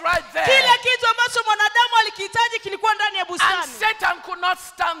was right there. Kila kitu ambacho mwanadamu alikihitaji kilikuwa ndani ya And bustani. Satan Satan could not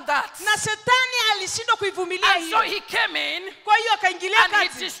stand that. Na shetani alishindwa kuivumilia And so hiyo. he came in Kwa hiyo akaingilia and he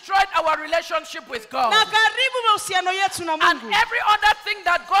kati. destroyed our relationship with God. Na karibu mahusiano yetu na And Mungu. every other thing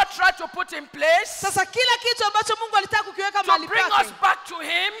that God tried to put in place Sasa kila kitu ambacho Mungu alitaka kukiweka to mahali bring us pake back to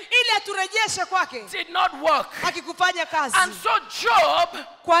him ili aturejeshe kwake did not work. hakikufanya kazi. And so Job,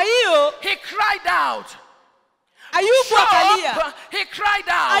 Kwa hiyo he cried out. Ayubu akalia. Job, he cried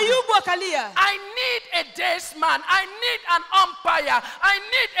out. Ayubu akalia. I need a daysman. I need an umpire. I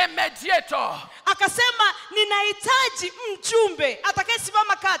need a mediator. Akasema ninahitaji mjumbe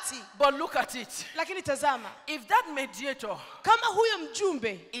atakayesimama kati. But look at it. Lakini tazama, If that mediator kama huyo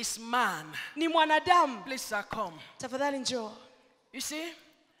mjumbe is man, ni mwanadamu, please sir, come. tafadhali njoo. You see,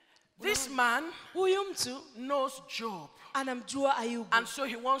 this man Huyu mtu knows Job. anamjua Ayubu And so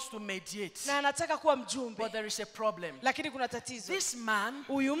he wants to mediate. na anataka kuwa mjumbe. But there is a problem. Lakini kuna tatizo. This man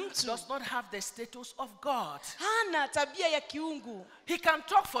Huyu mtu does not have the status of God. hana tabia ya kiungu. He can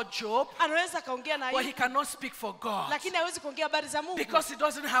talk for Job, Anaweza akaongea na but he Ayubu, cannot speak for God. lakini hawezi kuongea habari za Mungu Because he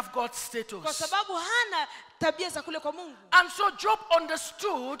doesn't have God's kwa status. sababu hana tabia za kule kwa Mungu. And so Job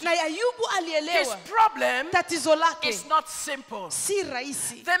understood Na Ayubu his alielewa problem tatizo lake is not simple. si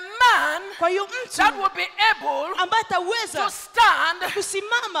rahisi. The man Kwa hiyo that mtu will be able ambaye to ataweza stand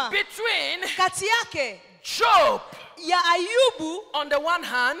kusimama between kati yake Job ya Ayubu on the one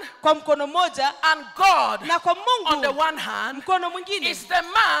hand kwa mkono mmoja and God na kwa on the Mungu one hand mkono mwingine, is the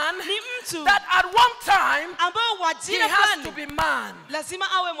man ni mtu that at one time ambao he wajina has to fulani be man.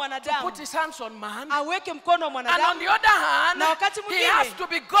 lazima awe Put mwanadamu, his hands on man. aweke mkono wa And on mwanadamu, the other hand, na wakati he mwingine has to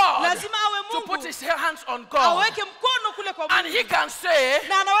be God lazima awe to put Mungu, his hands on God. aweke mkono kule kwa And he Mungu, can say,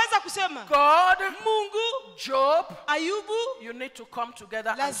 na anaweza kusema God, Mungu, Job, Ayubu, you need to come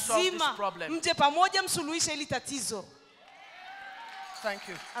together and solve this lazima problem. mje pamoja msuluhishe hili tatizo. Thank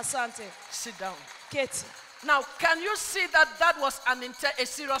you. Asante. Sit down. Keti. Now, can you see that that was a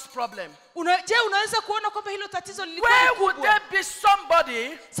serious problem? Je, unaweza kuona kwamba hilo tatizo lilikuwa Where would kubwa? there be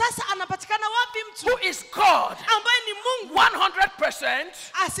somebody Sasa anapatikana wapi who mtu is God ambaye ni Mungu 100%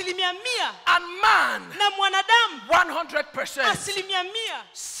 100% and man na mwanadamu 100%? 100%?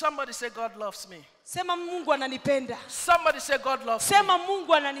 Somebody say, God loves me. Sema Mungu ananipenda. Somebody say, God loves me. Sema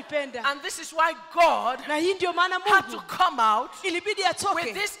Mungu ananipenda. And this is why God Na hii ndio maana had to Mungu come out ilibidi with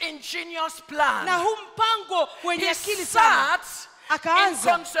atoke this ingenious na plan. huu mpango wenye He akili sana. sat in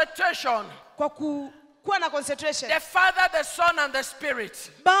Akaanza concentration. kwa kuwa na concentration. The Father, the Son, and the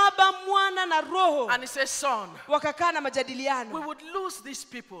Spirit. Baba, Mwana na Roho And he says, Son, wakakaa na we majadiliano. would lose these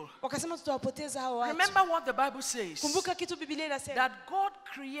people. Wakasema tutawapoteza hao watu. Remember what the Bible says. Kumbuka kitu Biblia inasema That God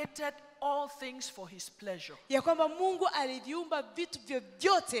created all things for his pleasure. ya kwamba Mungu aliviumba vitu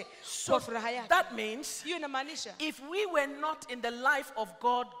vyovyote So kwa furaha yake. that means Hiyo inamaanisha if we were not in the life of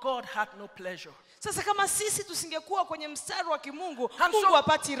God, God had no pleasure. sasa kama sisi tusingekuwa kwenye mstari wa kimungu, And Mungu so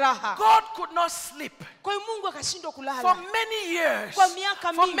hapati raha. God could not sleep Kwa hiyo Mungu akashindwa for kulala many years, kwa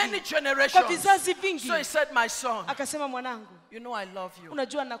miaka for mingi, many kwa generations. vizazi vingi. So he said, my son, Akasema, mwanangu, you know I love you.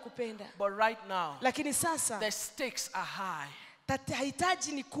 unajua nakupenda, But right now, lakini sasa the stakes are high.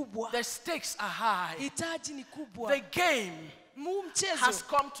 hitaji ni kubwa. The stakes are high. Hitaji ni kubwa. The game Mu mchezo has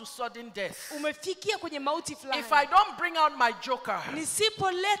come to sudden death. umefikia kwenye mauti fulani. If I don't bring out my joker,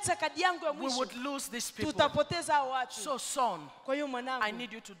 Nisipoleta kadi yangu ya we mwisho, would lose these people. tutapoteza hao watu. So son, Kwa hiyo I mwanangu,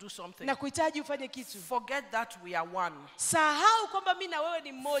 need you to do something. nakuhitaji ufanye kitu. Forget that we are one. Sahau kwamba mimi na wewe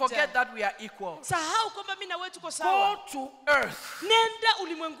ni mmoja. Forget that we are equal. Sahau kwamba mimi na wewe tuko Go sawa. to earth Nenda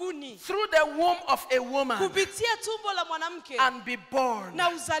ulimwenguni through the womb of a woman kupitia tumbo la mwanamke and be born na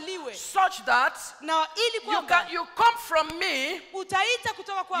uzaliwe, such that na ili kwamba you come from me, utaita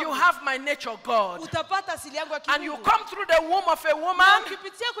kutoka you kwangu, have my nature, God. utapata asili yangu ya And you kimungu. come through the womb of a Na woman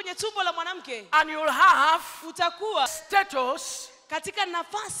ukipitia kwenye tumbo la mwanamke and you'll have utakuwa status katika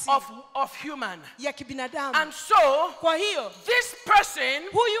nafasi of human. ya kibinadamu. And so Kwa hiyo this person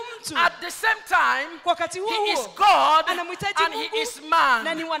huyu mtu at the same time, kwa wakati huo he is huo God anamhitaji and he Mungu is man.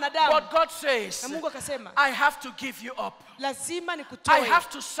 na ni wanadamu. But God says, Na Mungu akasema, I have to give you up. lazima I nikutoe, have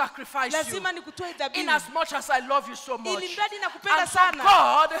to sacrifice you. lazima nikutoe In dhabihu, as much as I love you so much. ili mradi nakupenda And so sana.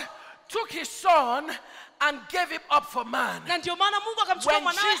 God took his son and gave him up for man. Na ndio maana Mungu akamchukua When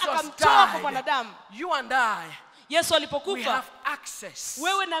mwanawe Jesus akamtoa kwa died, mwanadamu. you and I, Yesu we alipokufa, have access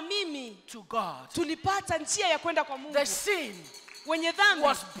wewe na mimi to God. tulipata njia ya kwenda kwa Mungu. The sin Wenye dhambi,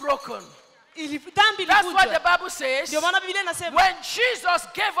 was broken. dhambi That's what the ilivunjwa. Bible says. Ndio maana Biblia inasema When Jesus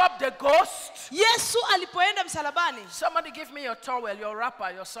gave up the ghost, Yesu alipoenda msalabani, somebody give me your towel, your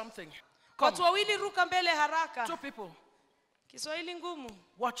wrapper, your something. Come. watu wawili ruka mbele haraka. 2 people. Kiswahili ngumu.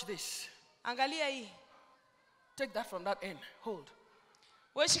 Watch this. Angalia hii. Take that from that end. Hold.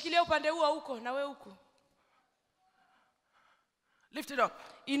 Wewe shikilia upande huo huko na wewe huko. Lift it up.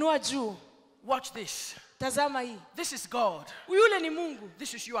 Inua juu. Watch this. Tazama hii. This is God. Yule ni Mungu.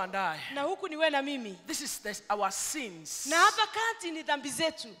 This is you and I. Na huku ni wewe na mimi. This is our sins. Na hapa kati ni dhambi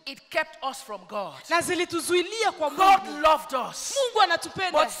zetu. It kept us from God. Na zilituzuilia kwa Mungu. God loved us. Mungu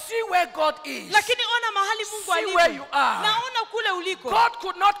anatupenda. But see where God is. Lakini ona mahali Mungu alipo. See where you are. Na ona kule uliko. God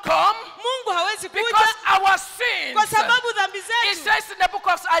could not come. Mungu hawezi kuja. Because our sins. Kwa sababu dhambi zetu. It says in the book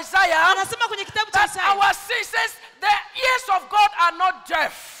of Isaiah. Anasema kwenye kitabu cha Isaiah. Our sins says the ears of God are not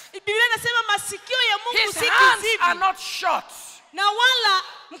deaf. Biblia inasema masikio ya Mungu si hands kiziwi. are not short. Na wala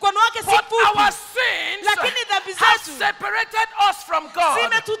mkono wake si But fupi. our sins Lakini dhambi have zetu separated us from God.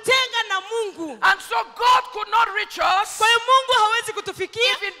 zimetutenga na Mungu. And so God could not reach us. Kwa hiyo Mungu hawezi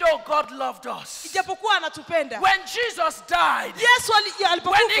kutufikia. Even though God loved us. Ijapokuwa anatupenda. When Jesus died. Yesu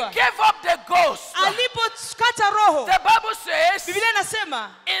alipokufa. When he gave up the ghost. Alipokata roho. The Bible says. Biblia inasema.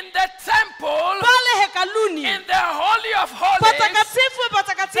 In the temple. Pale hekaluni. In the holy of holies. Patakatifu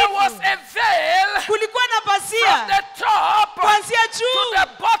patakatifu. There was a veil. Kulikuwa na pazia. From the top. Kuanzia juu. To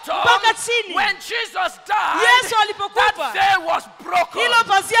the bottom. Mpaka chini. When Jesus died. Yesu alipokufa. That veil was broken. Hilo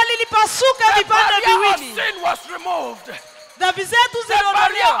pazia lilipasuka vipande viwili. The barrier of sin was removed. Dhambi zetu ziliondolewa. The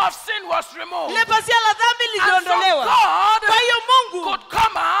barrier of sin was removed. Ile pazia la dhambi liliondolewa. God kwa hiyo Mungu could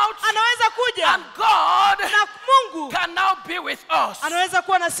come out. Anaweza kuja. And God na Mungu can now be with us. Anaweza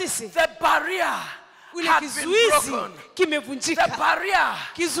kuwa na sisi. The barrier had been broken. Kimevunjika. The barrier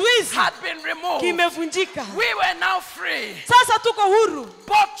kizuizi had been removed. Kimevunjika. We were now free. Sasa tuko huru.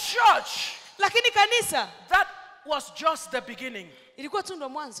 But church, lakini kanisa, that was just the beginning. Ilikuwa tu ndo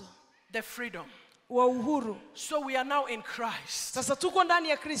mwanzo. The freedom. Wa uhuru. So we are now in Christ. Sasa tuko ndani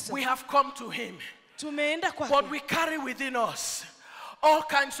ya Kristo. We have come to him. Tumeenda kwake. But we carry within us all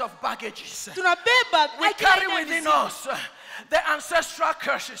kinds of baggages. Tunabeba we carry within us the ancestral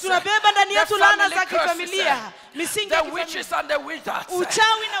curses. Tunabeba ndani yetu laana za kifamilia, misingi ya the witches and the wizards.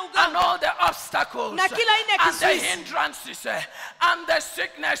 Uchawi na uganga. And all the obstacles. Na kila aina ya and the kizuizi. hindrances and the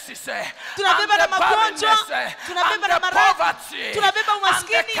sicknesses. Tunabeba na magonjwa, tunabeba na poverty. Tunabeba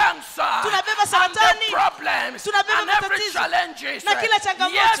umaskini. And the cancer. Tunabeba saratani. And the problems. Tunabeba and every matatizo. challenges. Na kila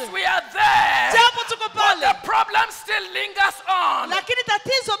changamoto. Yes, we are there. Japo tuko pale. But the problem still lingers on. Lakini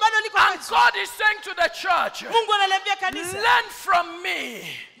tatizo bado liko and God is saying to the church, Mungu analiambia kanisa, learn from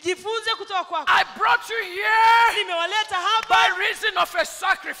me. Jifunze kutoka kwako. I brought you here nimewaleta hapa by reason of a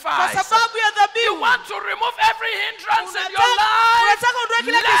sacrifice. Kwa sababu ya dhabihu. You want to remove every hindrance in your life. Unataka uondoe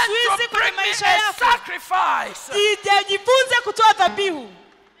kila kizuizi kwenye maisha yako. Sacrifice. Jifunze kutoa dhabihu.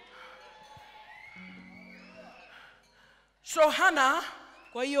 So Hannah,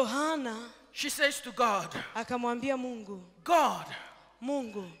 kwa hiyo Hannah, she says to God, akamwambia Mungu, God,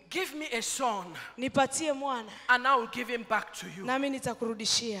 Mungu, give me a son, nipatie mwana, and I will give him back to you. Nami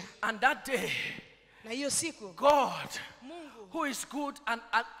nitakurudishia. And that day, na hiyo siku, God, Mungu, who is good and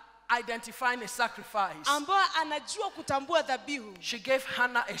identifying a sacrifice, ambaye anajua kutambua dhabihu, she gave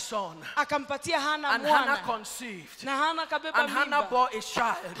Hannah a son. Akampatia Hannah and mwana. Hannah conceived. Na Hannah kabeba and mimba. Hannah bore a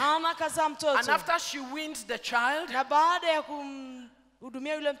child. Hannah kazaa mtoto. And after she weaned the child, na baada ya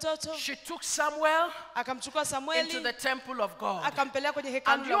hudumia yule mtoto, she took Samuel akamchukua Samueli into the temple of God. Akampeleka kwenye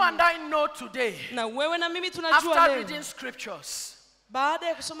hekalu and you and I know today, na wewe na mimi tunajua after leo, reading scriptures, baada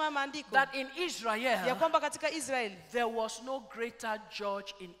ya kusoma maandiko, that in Israel, ya kwamba katika Israeli, there was no greater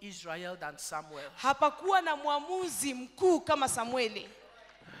judge in Israel than Samuel. Hapakuwa na mwamuzi mkuu kama Samueli.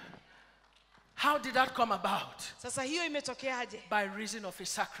 How did that come about? Sasa hiyo imetokeaje? By reason of a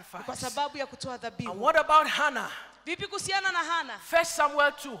sacrifice. Kwa sababu ya kutoa dhabihu. And what about Hannah? Vipi kuhusiana na Hannah? 1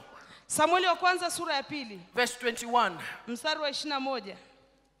 Samuel 2. Samueli wa kwanza sura ya 2. Verse 21. Mstari wa 21.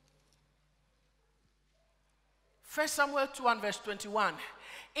 1 Samuel 2 and verse 21.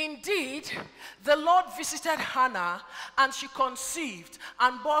 Indeed, the Lord visited Hannah, and she conceived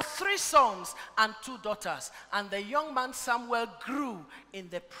and bore 3 sons and 2 daughters. And the young man Samuel grew in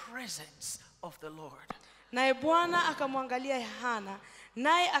the presence of the Lord. Naye Bwana akamwangalia Hannah,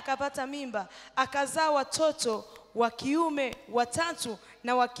 naye akapata mimba, akazaa watoto wa kiume 3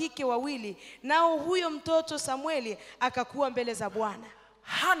 na wa kike 2. Nao huyo mtoto Samueli akakuwa mbele za Bwana.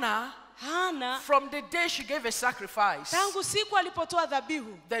 Hannah, from the day she gave a sacrifice, tangu siku alipotoa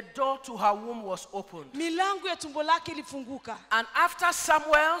dhabihu, the door to her womb was opened. Milango ya tumbo lake ilifunguka. And after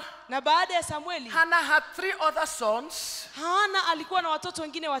Samuel, na baada ya Samueli, Hannah had 3 other sons. Hannah alikuwa na watoto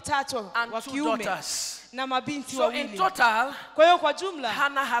wengine 3 wa kiume na mabinti 2. So in total, kwa hiyo kwa jumla,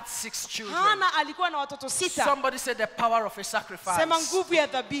 Hannah had 6 children. Hannah alikuwa na watoto 6. Somebody said the power of a sacrifice. Sema nguvu ya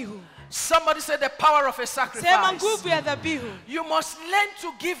dhabihu. Somebody said the power of a sacrifice. Sema nguvu ya dhabihu. You must learn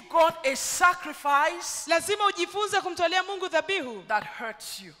to give God a sacrifice. Lazima ujifunze kumtolea Mungu dhabihu that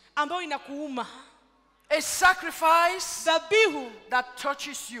hurts you. ambayo inakuuma. A sacrifice dhabihu that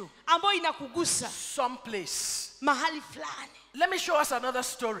touches you ambayo inakugusa someplace. mahali fulani. Let me show us another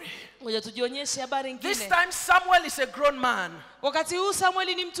story. Ngoja tujionyeshe habari This nyingine. time Samuel is a grown man. Wakati huu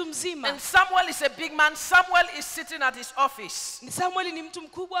Samuel ni mtu mzima. And Samuel is a big man. Samuel is sitting at his office. Samuel ni mtu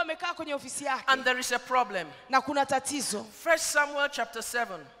mkubwa amekaa kwenye ofisi yake. And there is a problem. Na kuna tatizo. 1 Samuel chapter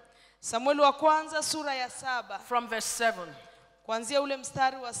 7. Samuel wa kwanza sura ya 7. From verse 7. Kuanzia ule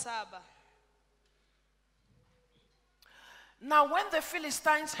mstari wa 7. Now when the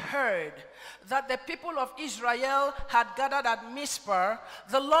Philistines heard that the people of Israel had gathered at Mizpah,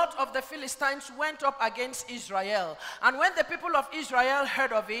 the Lord of the Philistines went up against Israel. And when the people of Israel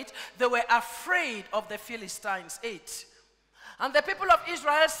heard of it, they were afraid of the Philistines. 8. And the people of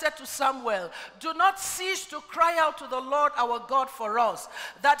Israel said to Samuel, do not cease to cry out to the Lord our God for us,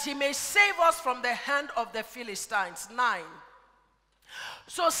 that he may save us from the hand of the Philistines. 9.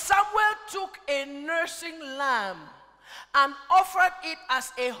 So Samuel took a nursing lamb and offered it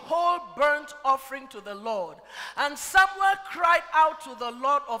as a whole burnt offering to the Lord. And Samuel cried out to the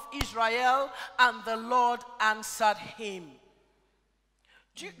Lord of Israel, and the Lord answered him.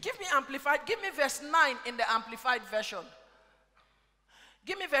 Give me amplified. Give me verse 9 in the amplified version.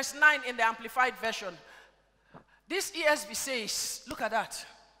 Give me verse 9 in the amplified version. This ESV says, look at that.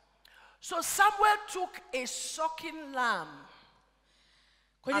 So Samuel took a sucking lamb.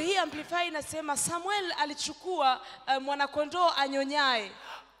 Kwenye hii amplify inasema Samuel alichukua mwanakondoo anyonyaye.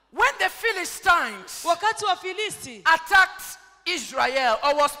 When the Philistines wakati wa Filisti attacked Israel,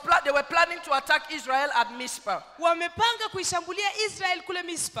 or they were planning to attack Israel at Mizpah. Wamepanga kuishambulia Israel kule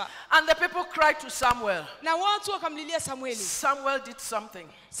Mizpah. And the people cried to Samuel. Na watu wakamlilia Samueli. Samuel did something.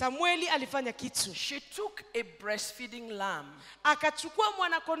 Samueli alifanya kitu. She took a breastfeeding lamb. Akachukua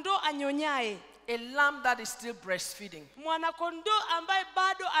mwanakondoo anyonyaye. A lamb that is still breastfeeding. Mwanakondoo ambaye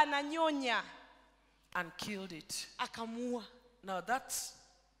bado ananyonya. And killed it. Akamua. Now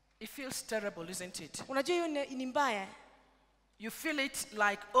it feels terrible, isn't it? Unajua hiyo ni mbaya. You feel it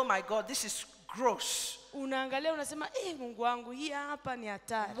like, oh my God, this is gross. Unaangalia unasema, Mungu wangu, hii hapa ni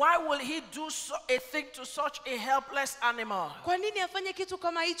hatari. Why will he do a thing to such a helpless animal? Kwa nini afanye kitu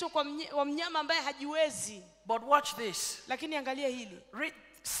kama hicho kwa mnyama ambaye hajiwezi? But watch this. Lakini angalia hili. Read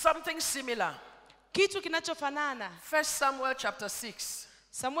something similar. Kitu kinachofanana. 1 Samuel chapter 6.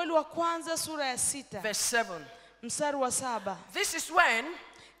 Samuel wa kwanza sura ya 6. Verse 7. Mstari wa 7. This is when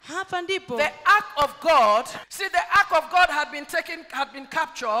hapa ndipo the ark of God, see the ark of God had been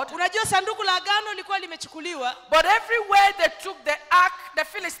captured. Unajua sanduku la agano lilikuwa limechukuliwa. But everywhere they took the ark, the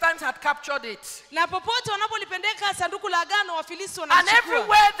Philistines had captured it. Na popote wanapolipendeka sanduku la agano Wafilisti And wanalichukua.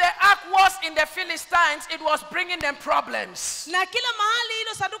 everywhere the ark was in the Philistines, it was bringing them problems. Na kila mahali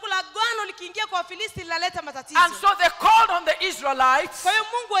hilo sanduku la agano likiingia kwa Wafilisti linaleta matatizo. And so they called on the Israelites. Kwa hiyo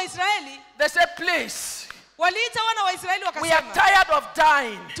Mungu wa Israeli, they said, please, waliita wana wa Israeli wakasema, we are tired of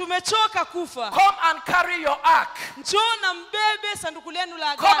dying. Tumechoka kufa. Come and carry your ark. Njoo na mbebe sanduku lenu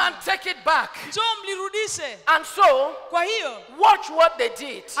la agano. Come and take it back. Njoo mlirudishe. And so, kwa hiyo, watch what they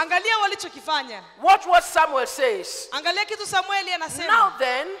did. Angalia walichokifanya. Watch what Samuel says. Angalia kitu Samueli anasema. Now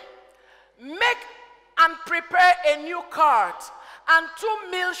then, make and prepare a new cart and 2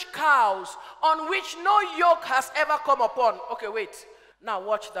 milch cows on which no yoke has ever come upon. Okay, wait. Now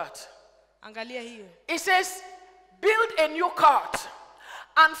watch that. Angalia hiyo. It says, build a new cart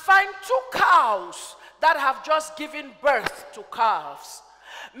and find 2 cows that have just given birth to calves.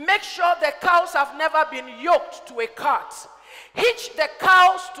 Make sure the cows have never been yoked to a cart. Hitch the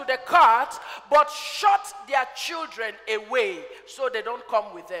cows to the cart, but shut their children away so they don't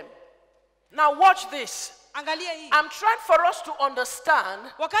come with them. Now watch this. Angalia hii. I'm trying for us to understand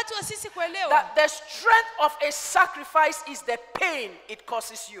wakati wa sisi kuelewa that the strength of a sacrifice is the pain it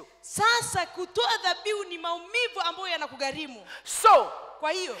causes you. Sasa kutoa dhabihu ni maumivu ambayo yanakugharimu. So,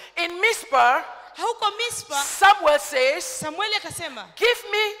 kwa hiyo, in Mizpah, huko Mizpah, Samuel says, Samueli akasema, give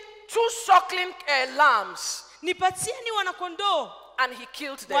me 2 suckling lambs. Nipatieni wanakondoo. And he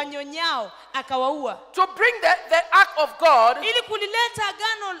killed them. Wanyonyao akawaua. To bring the ark of God, ili kulileta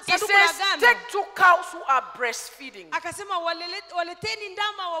agano, he sanduku la says, agano, take 2 cows who are breastfeeding. Akasema waleteni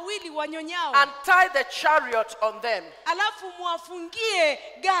ndama wawili wanyonyao. And tie the chariot on them. Alafu muwafungie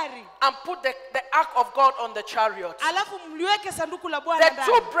gari. And put the ark of God on the chariot. Alafu mliweke sanduku la Bwana The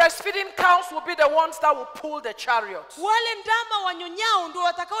ndani. 2 breastfeeding cows will be the ones that will pull the chariot. Wale ndama wanyonyao ndio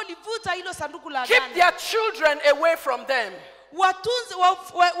watakaolivuta hilo sanduku la agano. Keep their children away from them. Watunze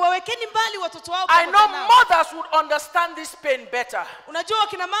wawekeni mbali watoto wao. I know mothers would understand this pain better. Unajua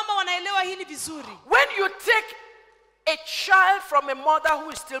kina mama wanaelewa hili vizuri. When you take a child from a mother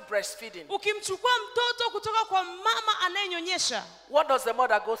who is still breastfeeding, ukimchukua mtoto kutoka kwa mama anayenyonyesha, what does the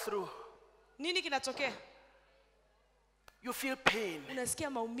mother go through? Nini kinatokea? You feel pain. Unasikia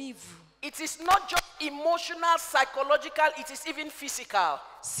maumivu. It is not just emotional, psychological, it is even physical.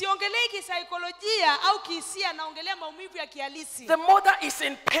 Siongelei kisaikolojia au kihisia, naongelea maumivu ya kihalisi. The mother is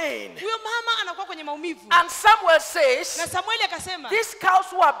in pain. Huyo mama anakuwa kwenye maumivu. And Samuel says, na Samueli akasema, these cows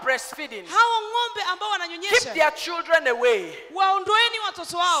who are breastfeeding, hao ng'ombe ambao wananyonyesha, keep their children away. Waondoeni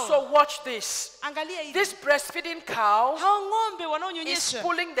watoto wao. So watch this. Angalia hivi. This breastfeeding cow hao ng'ombe is wanaonyonyesha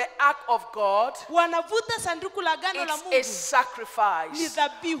pulling the ark of God. wanavuta sanduku la agano la Mungu. It's a sacrifice. Ni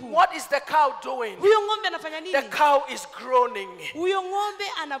dhabihu. What is the cow doing? Huyo ng'ombe anafanya nini? The cow is groaning. Huyo ng'ombe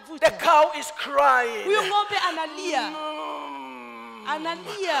anavuta. The cow is crying. Huyo ng'ombe analia.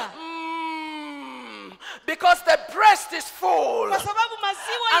 Analia. Because the breast is full. Kwa sababu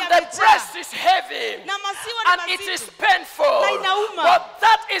maziwa and the yamejaa. breast is heavy. Na maziwa ni And mazito. it is painful. Na inauma. But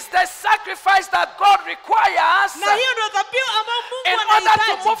that is the sacrifice that God requires Na hiyo ndio dhabihu ambayo Mungu in order to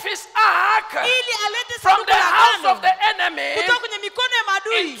anahitaji. move his ark Ili alete from sanduku the la house agano of the enemy kutoka kwenye mikono ya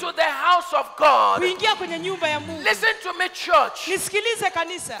maadui into the house of God. kuingia kwenye nyumba ya Mungu. Listen to me, church. Nisikilize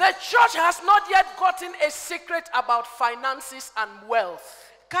kanisa. The church has not yet gotten a secret about finances and wealth.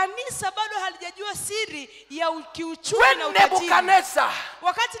 Kanisa bado halijajua siri ya kiuchumi na When utajiri. Nebuchadnezzar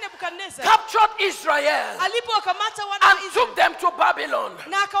Wakati Nebukadneza captured Israel alipowakamata wana wa and took Israeli them to Babylon,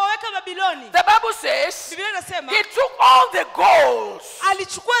 na akawaweka Babiloni, the Bible says Biblia inasema he took all the gold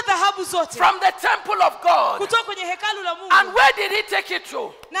alichukua dhahabu zote from the temple of God. kutoka kwenye hekalu la Mungu. And where did he take it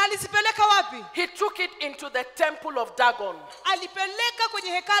to? Na alizipeleka wapi? He took it into the temple of Dagon. Alipeleka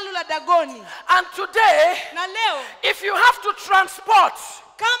kwenye hekalu la Dagoni. And today, Na leo if you have to transport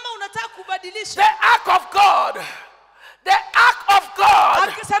kama unataka the kubadilisha ark of God, the ark of God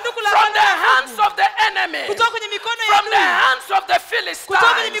sanduku la from the agano la hands Mungu of the enemy, kutoka kwenye mikono ya from the adui, hands of the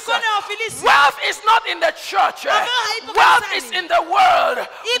kutoka kwenye Philistines, mikono ya Wafilisti, wealth is not in the church. Ambayo haipo Wealth kanisani. is in the world.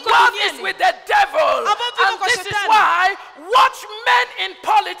 Iko Wealth duniani. is with the devil. Ambayo viko And kwa this is shetani. why watch men in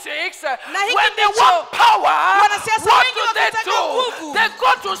politics, hiki when they ndicho want power, wanasiasa what wengi do they wakitaka do? nguvu. They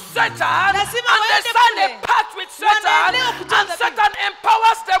go to Satan Lazima and they waende sign a kule. pact with Satan, Wanaelewa kutoa and dhabihu. Satan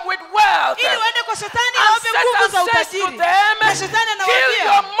empowers them with wealth. ili waende kwa shetani And awape nguvu za Satan says to utajiri. them, Na shetani kill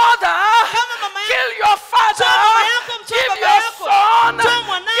your anawaambia, mother, Kama mama yako, kill your father, toa mama yako, mtoe give baba your yako, son, toa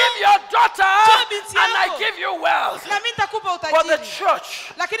mwanao, give your daughter, toa binti and I yako. give you wealth. na mimi nitakupa For the utajiri. church,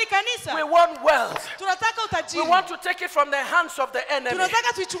 Lakini kanisa we want wealth. tunataka We utajiri. want to take it from the hands of the enemy.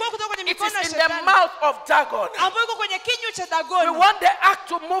 Tunataka tuichukue kutoka kwenye It mikono is ya in the shetani mouth of Dagon. ambayo iko kwenye kinywa cha We Dagoni. want the ark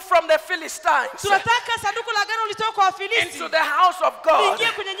to move from the Philistines Tunataka sanduku la agano litoke kwa Wafilisti into the house of God.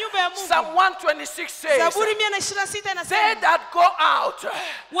 liingie kwenye nyumba ya Mungu. Psalm 126 says, Zaburi 126 they inasema that go out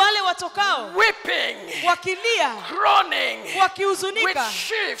wale watokao weeping, wakilia, groaning, with wakihuzunika,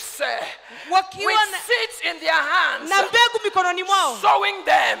 sheaves, wakiwa with na, seeds in their hands, na mbegu mikononi mwao, sowing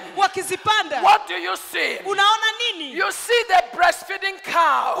them. wakizipanda. What do you see? Unaona nini? You see the breastfeeding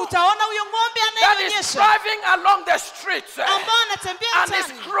cow Utaona huyo ng'ombe that is anayeonyesha driving along the streets ambao anatembea and is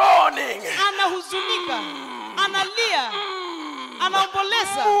mtaani, groaning. anahuzunika, analia,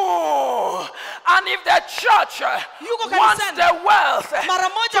 anaomboleza. Oh. And if the church Yuko wants kanisani the wealth mara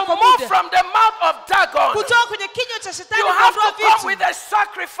moja to kwa move muda from the mouth of Dagon, kutoka kwenye kinywa cha shetani you have kuondoa to come vitu, with a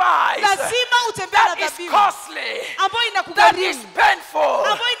sacrifice lazima utembee na that is dhabihu costly, ambayo that is inakugharimu, painful,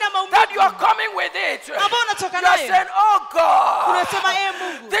 ambayo ina that you are maumivu, coming with it. ambayo unatoka You are nayo. saying, oh God, Unasema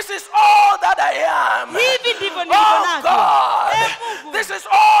Mungu, this is all that I am. hivi ndivyo nilivyo Oh navyo. God, Mungu, this is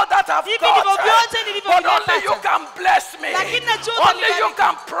all that I've hivi ndivyo got. vyote nilivyo But only vimepata. you can bless me. Lakini najua Only you utanibariki.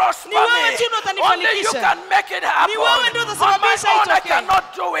 can prosper Ni wewe me. tu ndio utanifanikisha. Only you can make it happen. Ni wewe ndio On my utasababisha own I itokee. cannot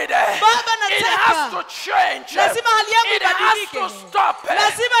do it. Baba, It nataka. has to change. Lazima hali yangu It has ibadilike. to stop.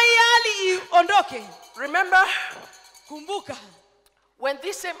 Lazima hii hali iondoke. Remember Kumbuka, when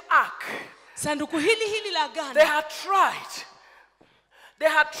this same ark, sanduku hili la they agano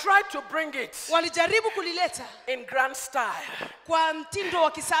had tried to bring it walijaribu kulileta in grand style. kwa mtindo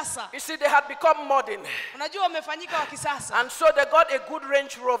wa kisasa. You see, they had become modern. Unajua wamefanyika wa kisasa. And so they got a good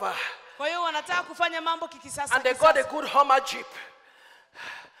Range Rover. Kwa hiyo wanataka kufanya mambo kikisasa. And they got a good Hummer Jeep.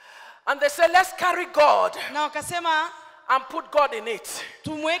 And they said, let's carry God Na wakasema and put God in it.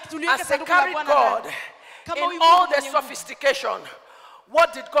 tuliweke As they sanduku la carried Bwana God ndani. Kama in huyu all Mungu the mwenye nguvu, sophistication,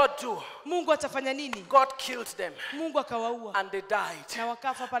 what did God do? Mungu atafanya nini? God killed them Mungu akawaua and they died na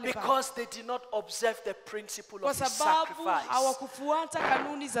wakafa pale pale. because they did not observe the principle Kwa of his sababu sacrifice. hawakufuata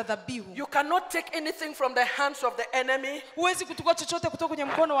kanuni za dhabihu. You cannot take anything from the hands of the enemy Huwezi kuchukua chochote kutoka kwenye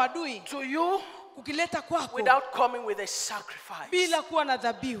mkono wa adui to you kukileta kwako without coming with a sacrifice, bila kuwa na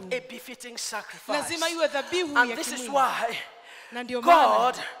dhabihu. a befitting sacrifice. Lazima iwe dhabihu And ya this is kimwili. why Na ndio maana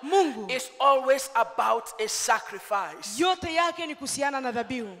God Mungu is always about a sacrifice. yote yake ni kuhusiana na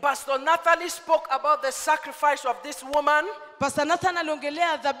dhabihu. Pastor Natalie spoke about the sacrifice of this woman. Pastor Nathan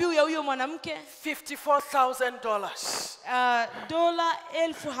aliongelea dhabihu ya huyo mwanamke $54,000. dola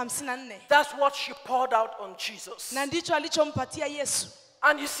 54,000. That's what she poured out on Jesus. Na ndicho alichompatia Yesu.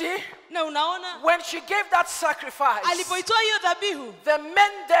 And you see, Na unaona when she gave that sacrifice, alipoitoa hiyo dhabihu, the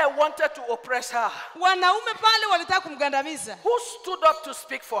men there wanted to oppress her. wanaume pale walitaka kumgandamiza. Who stood up to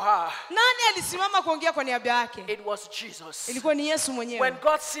speak for her? Nani alisimama kuongea kwa niaba yake? It was Jesus. Ilikuwa ni Yesu mwenyewe. When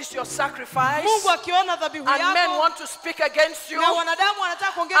God sees your sacrifice, Mungu akiona dhabihu and men yako want to speak against you, na wanadamu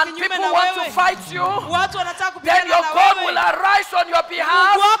wanataka kuongea and kinyume people na want to wewe, fight you, watu wanataka then kupigana your na God will wewe, arise on your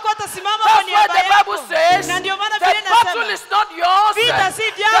behalf. Mungu wako atasimama kwa That's why niaba the yako. Bible says, Na ndio maana the Biblia battle inasema is not yours, vita si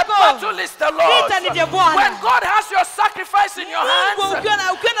the vyako, battle is the Lord's. vita ni vya Bwana. When God has your sacrifice in your hands, Mungu ukiwa na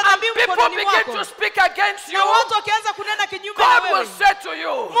and dhabihu people mkononi begin mwako, to speak against you, na watu wakianza kunena kinyume na God will wewe, say to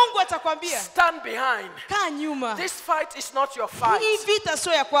you, Mungu atakwambia stand behind. kaa nyuma. This fight is not your fight. Hii vita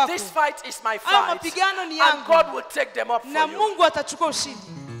sio ya kwako. This fight is my Haya fight. mapigano ni And yangu. God will take them up Na for you. Mungu atachukua ushindi.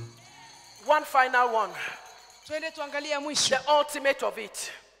 One final one. Twende tuangalie mwisho. The ultimate of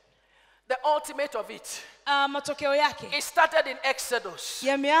it. The ultimate of it. Matokeo yake It started in Exodus.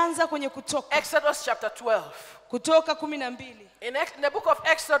 yameanza kwenye Kutoka. Exodus chapter 12. Kutoka 12. In the book of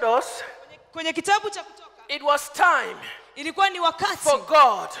Exodus, Kwenye kitabu cha Kutoka it was time ilikuwa ni wakati for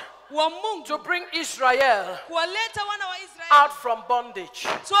God wa Mungu to bring Israel kuwaleta wana wa Israeli out from bondage.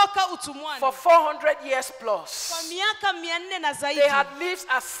 toka utumwani. For 400 years Kwa plus, miaka 400 na zaidi they had lived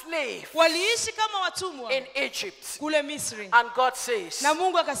as slaves waliishi kama watumwa in Egypt. kule Misri. And God says, Na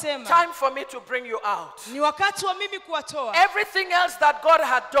Mungu akasema time for me to bring you out. ni wakati wa mimi kuwatoa. Everything else that God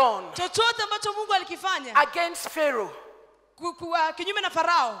had done Chochote ambacho Mungu alikifanya against Pharaoh, kinyume na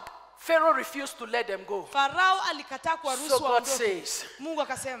Farao, Pharaoh refused to let them go. Farao alikataa So kuwaruhusu God waondoke. says, Mungu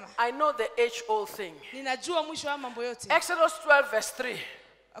akasema I know the age-old thing. ninajua mwisho wa mambo yote. Exodus 12 verse 3.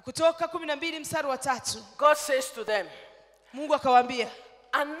 Kutoka 12 mstari wa 3. God says to them, Mungu akawaambia,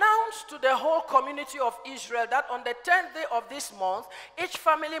 announce to the whole community of Israel that on the 10th day of this month, each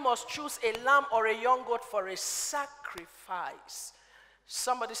family must choose a lamb or a young goat for a sacrifice.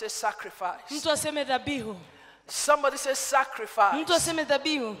 Somebody says sacrifice. mtu aseme dhabihu. Somebody says sacrifice. Mtu aseme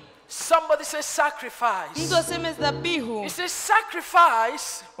dhabihu. Somebody says sacrifice. Mtu aseme dhabihu. You see,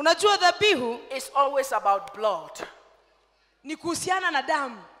 sacrifice Unajua dhabihu is always about blood. ni kuhusiana na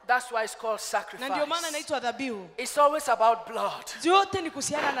damu. That's why it's called Na sacrifice. ndio maana inaitwa dhabihu. It's always about blood. Yote ni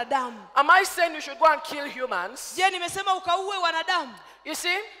kuhusiana na damu. Am I saying you should go and kill humans? Je, nimesema ukaue wanadamu? You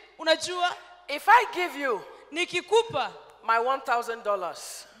see, Unajua if I give you nikikupa my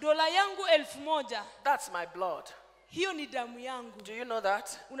 $1,000, dola yangu 1,000, that's my blood. hiyo ni damu yangu. Do you know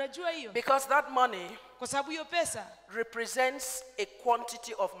that? Unajua hiyo? Because that money Kwa sababu hiyo pesa represents a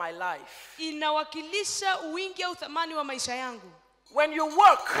quantity of my life. inawakilisha wingi au thamani wa maisha yangu. When you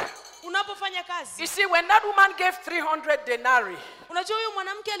work, Unapofanya you kazi, see, when that woman gave 300 denarii, unajua huyo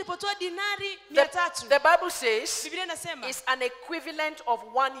mwanamke alipotoa dinari the 300, Bible says Biblia inasema it's an equivalent of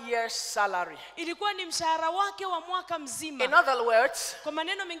 1 year's salary. ilikuwa ni mshahara wake wa mwaka In mzima. other words, Kwa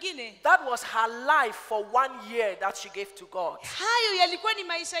maneno mengine, that was her life for 1 year that she gave to God. hayo yalikuwa ni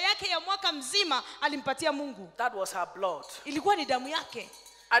maisha yake ya mwaka mzima alimpatia Mungu. That was her blood. Ilikuwa ni damu yake.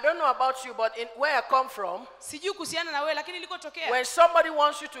 I don't know about you, but where I come from, Sijui kuhusiana na wewe, lakini ilikotokea, when somebody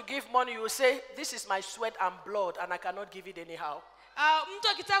wants you to give money, you will say, this is my sweat and blood, and I cannot give it anyhow. mtu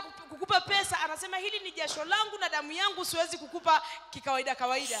akitaka kukupa pesa anasema hili ni jasho langu na damu yangu, siwezi kukupa kikawaida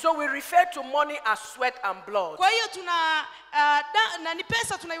kawaida. So we refer to money as sweat and blood. Kwa hiyo tuna na ni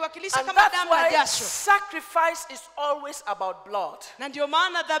pesa tunaiwakilisha And kama that's damu na why jasho. sacrifice is always about blood. Na ndio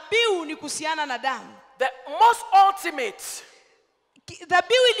maana dhabihu ni kuhusiana na damu. The most ultimate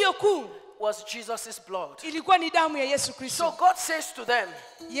Dhabihu iliyokuu was Jesus' blood. ilikuwa ni damu ya Yesu So Kristo. God says to them,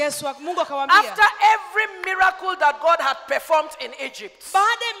 Mungu akawaambia, after every miracle that God had performed in Egypt,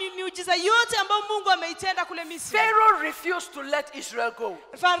 baada ya miujiza yote ambayo Mungu ameitenda kule Misri, Pharaoh refused to let Israel go.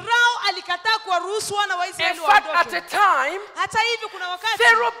 Farao alikataa kuwaruhusu wana wa In Israeli fact, at waondoke. a time, Hata hivyo kuna wakati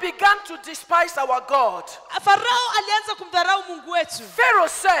Pharaoh began to despise our God. Farao alianza kumdharau Mungu wetu. Pharaoh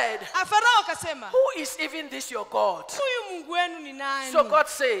said, Farao akasema, who is even this your God? huyu Mungu wenu ni nani? So God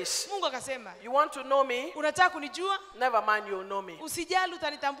says, Mungu akasema, you want to know me? unataka kunijua? Never mind, you'll know me. Usijali,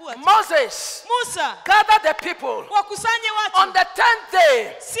 utanitambua tu. Moses, Musa, gather the people. wakusanye On watu the 10th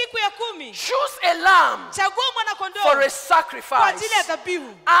day, siku ya 10, choose a lamb chagua mwana for kondoo a kwa sacrifice. ajili ya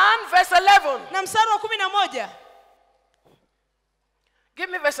dhabihu. And verse 11. Na mstari wa 11,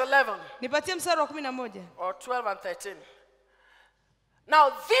 Give me verse 11 nipatie mstari wa 11. or 12 and 13.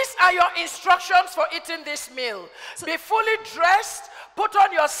 Now, these are your instructions for eating this meal. Be fully dressed, put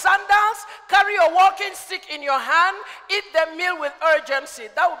on your sandals, carry your walking stick in your hand, eat the meal with urgency.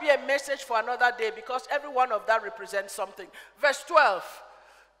 That will be a message for another day because every one of that represents something. Verse 12.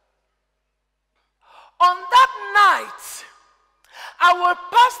 On that night, I will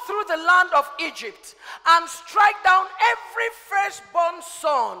pass through the land of Egypt and strike down every firstborn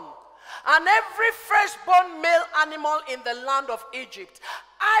son and every firstborn male animal in the land of Egypt.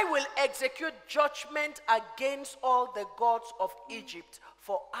 I will execute judgment against all the gods of Egypt,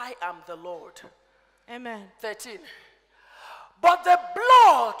 for I am the Lord. Amen. 13. But the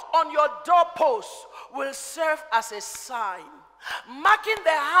blood on your doorposts will serve as a sign, marking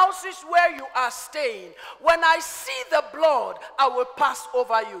the houses where you are staying. When I see the blood, I will pass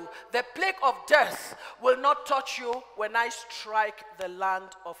over you. The plague of death will not touch you when I strike the land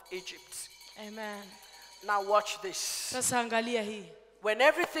of Egypt. Amen. Now watch this. Sasa angalia hii. When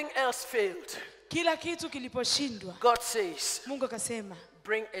everything else failed, kila kitu kiliposhindwa, God says, Mungu akasema,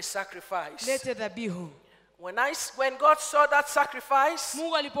 bring a sacrifice. lete dhabihu. When God saw that sacrifice,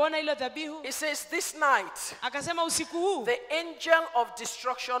 Mungu alipoona hilo dhabihu, He says, this night, akasema usiku huu, the angel of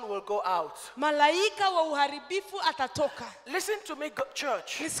destruction will go out. malaika wa uharibifu atatoka. Listen to me,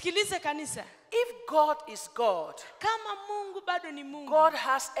 church. Nisikilize kanisa. If God is God, Kama Mungu bado ni Mungu, God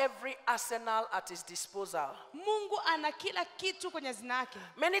has every arsenal at His disposal. Mungu ana kila kitu kwenye hazina yake.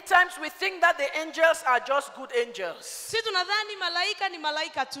 Many times we think that the angels are just good angels. Si tunadhani malaika ni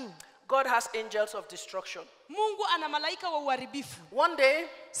malaika tu. God has angels of destruction. Mungu ana malaika wa uharibifu. One day,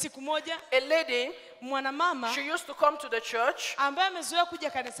 Siku moja, a lady, mwanamama she used to come to the church, ambaye amezoea kuja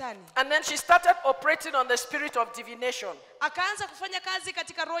kanisani, and then she started operating on the spirit of divination. akaanza kufanya kazi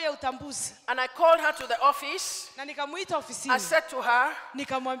katika roho ya utambuzi. And I called her to the office. Na nikamuita I ofisini. said to her,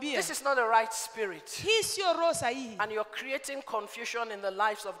 Nikamwambia, this is not the right spirit. hii sio roho sahihi. And you're creating confusion in the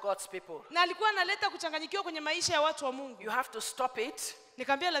lives of God's people. Na alikuwa analeta kuchanganyikiwa kwenye maisha ya watu wa Mungu. You have to stop it.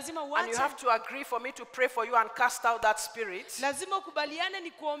 Nikamwambia lazima And you uache. have to agree for me to pray for you and cast out that spirit. Lazima ukubaliane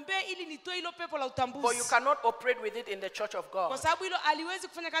nikuombee ili nitoe hilo pepo la But you utambuzi. cannot operate with it in the church of Kwa God. sababu hilo aliwezi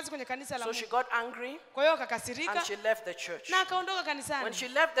kufanya kazi kwenye kanisa la So she Mungu. got angry Kwa hiyo and akakasirika she left the church. na akaondoka When kanisani. she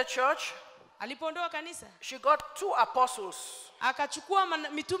left the church, Alipoondoka kanisa, she got 2 apostles akachukua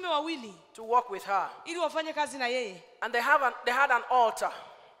mitume wawili to work with her. ili wafanye kazi na yeye. And they had an altar.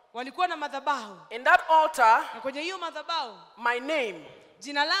 Walikuwa na madhabahu. In that altar, Na kwenye hiyo madhabahu, my name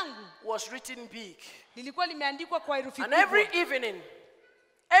jina langu was written big. lilikuwa limeandikwa kwa herufi And kubwa. every evening,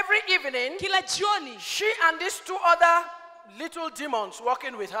 Kila jioni, she and these 2 other little demons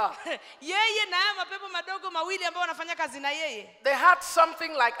working with her, yeye na haya mapepo madogo mawili ambao wanafanya kazi na yeye, they had something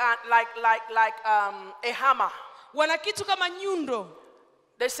like a hammer. wana kitu kama nyundo.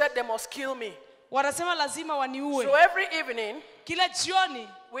 They said they must kill me. Wanasema lazima So waniue. every evening, Kila jioni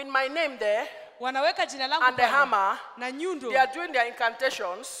with my name there wanaweka jina langu and the pale, hammer, na nyundo, they are doing their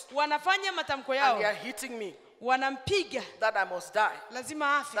incantations wanafanya matamko and they yao, are hitting me wanampiga, that I must die,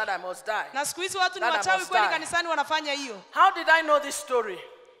 lazima afe. that I must die. Na siku hizi watu ni That I wachawi must kweli die. kanisani wanafanya hiyo. How did I know this story?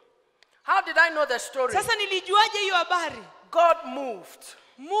 How did I know the story? Sasa nilijuaje hiyo habari? God moved.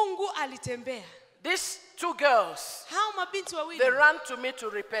 Mungu alitembea. These 2 girls, Hao mabinti they wawili ran to me to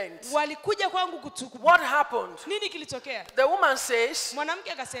repent. walikuja kwangu kutubu. What happened? Nini kilitokea? The woman says,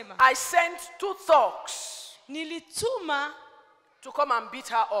 Mwanamke akasema, I sent 2 thugs nilituma to come and beat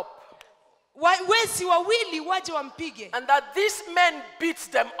her up. wezi wawili waje wampige. And that these men beat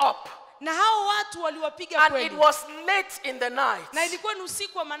them up. Na hao watu waliwapiga And kweli. it was late in the night. Na ilikuwa ni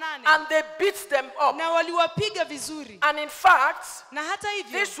usiku wa manane. And they beat them up. Na waliwapiga vizuri. And in fact, Na hata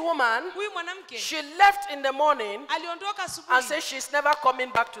hivyo, this woman, huyu mwanamke she left in the morning aliondoka and asubuhi said she's never coming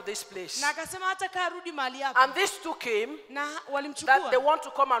back to this place. na akasema hata karudi mahali hapa. And these 2 came Na that they walimchukua want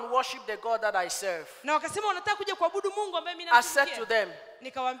to come and worship the God that I serve. na wakasema wanataka kuja kuabudu Mungu ambaye mimi I said to namtumikia. them,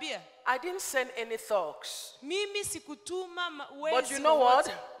 Nikawaambia, I didn't send any thugs. mimi sikutuma But you wezi know what?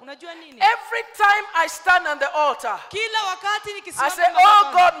 wowote. Unajua nini? Every time I stand on the altar, Kila wakati I nikisimama say, oh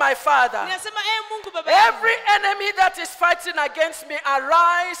madhabahuni, God, my Father, ninasema Mungu baba yangu, every enemy that is fighting against me,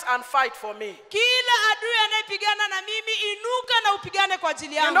 arise and fight for me. kila adui anayepigana na mimi inuka na upigane kwa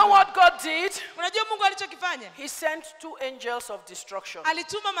ajili You yangu. know what God did? Unajua Mungu alichokifanya? He sent 2 angels of destruction.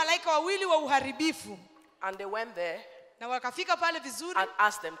 Alituma malaika wawili wa uharibifu And they went there na wakafika pale vizuri and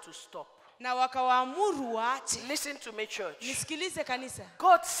asked them to stop. na wakawaamuru waache. Listen to me, church. Nisikilize kanisa.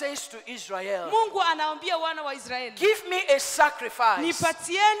 God says to Israel, Mungu anaambia wana wa Israeli, give me a sacrifice.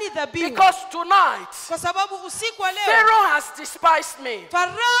 nipatieni dhabihu. Because tonight, Kwa sababu usiku wa leo Pharaoh has despised me.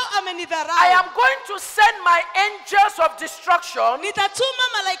 Farao amenidharau. I am going to send my angels of destruction. Nitatuma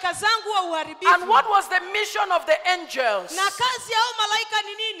malaika zangu wa uharibifu. And what was the mission of the angels? Na kazi yao malaika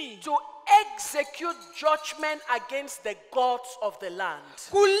ni nini? To execute judgment against the gods of the land.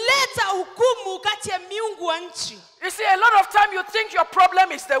 Kuleta hukumu kati ya miungu wa nchi. You see, a lot of time you think your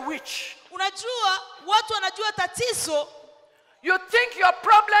problem is the witch. Unajua, watu wanajua tatizo. You think your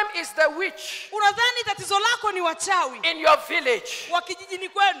problem is the witch Unadhani tatizo lako ni wachawi in your village. wa kijijini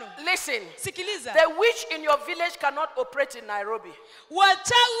kwenu. Listen, Sikiliza. the witch in your village cannot operate in Nairobi.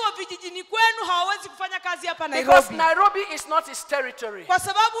 Wachawi wa vijijini kwenu hawawezi kufanya kazi hapa Because Nairobi. Nairobi is not his territory. Kwa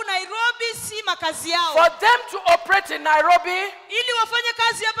sababu Nairobi si makazi yao. For them to operate in Nairobi, Ili wafanye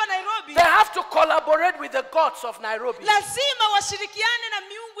kazi hapa Nairobi, they have to collaborate with the gods of Nairobi. lazima washirikiane na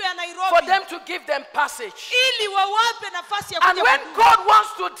miungu ya Nairobi. For them to give them passage. Ili wawape nafasi ya And kuja when kukuja. God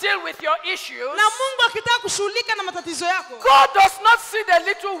wants to deal with your issues, Na Mungu akitaka kushughulika na matatizo yako, God does not see the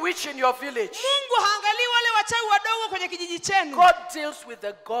little witch in your village. Mungu haangalii wale wachawi wadogo kwenye kijiji chenu. God deals with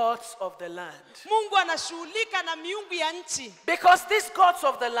the gods of the land. Mungu anashughulika na miungu ya nchi. Because these gods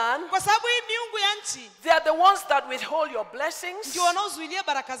of the land, Kwa sababu hii miungu ya nchi they are the ones that withhold your blessings. ndio wanaozuilia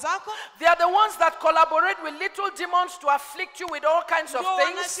baraka zako. They are the ones that collaborate with little demons to afflict you with all kinds of Ndio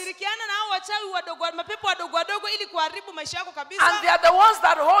things. wanashirikiana na hao wachawi wadogo, mapepo wadogo wadogo ili kuharibu maisha yako kabisa. And they are the ones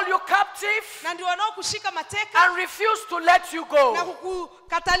that hold you captive Na ndio wanaokushika mateka and refuse to let you na go.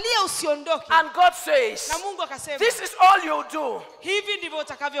 kukukatalia usiondoke. And God says, Na Mungu akasema, this is all you do. hivi ndivyo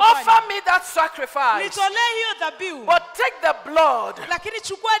utakavyofanya. Offer me that sacrifice, Nitolee hiyo dhabihu, but take the blood lakini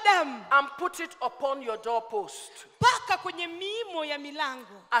chukua damu and put it upon your doorpost paka kwenye miimo ya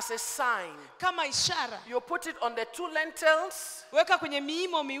milango as a sign. kama ishara. You put it on the two lintels Weka kwenye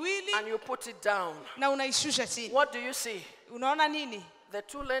miimo miwili and you put it down. na unaishusha chini. What do you see? Unaona nini? The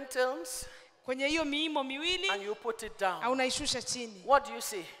two lintels Kwenye hiyo miimo miwili and you put it na down. unaishusha chini. What do you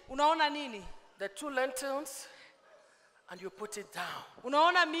see? Unaona nini? The two lentils and you put it down.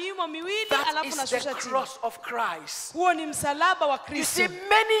 Unaona miimo miwili That alafu is unashusha the chini. cross of Christ. Huo ni msalaba wa You see, Kristo.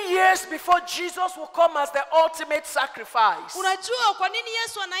 many years before Jesus will come as the ultimate sacrifice, Unajua kwa nini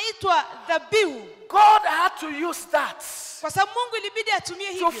Yesu anaitwa dhabihu? God had to use that Kwa sababu Mungu ilibidi atumie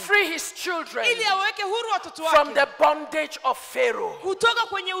to hivyo free his children ili aweke huru watoto from the wake bondage of Pharaoh. kutoka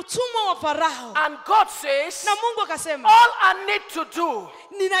kwenye utumwa wa Farao. And God says, Na Mungu akasema, all I need to do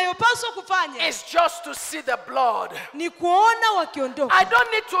ninayopaswa kufanya is just to see the blood. ni kuona wakiondoka. I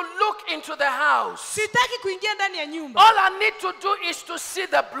don't need to look into the house. Sitaki kuingia ndani ya nyumba. All I need to do is to see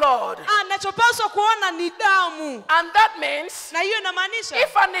the blood. Nachopaswa kuona ni damu. And that means Na hiyo inamaanisha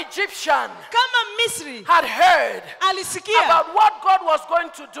if an Egyptian kama Misri had heard alisikia about what God was going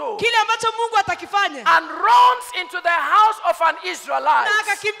to do kile ambacho Mungu atakifanya and runs into the house of an Israelite, na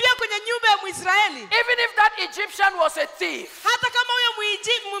akakimbia kwenye nyumba ya Mwisraeli, even if that Egyptian was a thief, hata kama huyo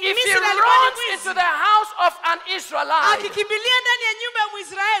if he Misri alikuwa runs ni into mwizi, the house of an Israelite akikimbilia ndani ya nyumba ya and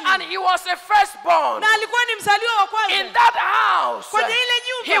Mwisraeli he was a firstborn na alikuwa ni mzaliwa wa in kwanza, that house, kwenye ile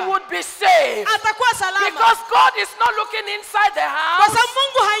he nyumba would be saved. atakuwa salama. Because God is not looking inside the Kwa house, sababu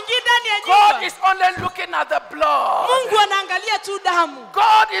Mungu haingii ndani ya God is nyumba. only looking at the blood. Mungu anaangalia tu damu.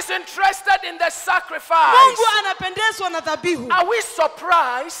 God is interested in the sacrifice. Mungu anapendezwa na dhabihu. Are we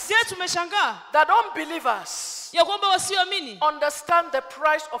surprised Je, tumeshangaa that unbelievers ya kwamba wasioamini understand the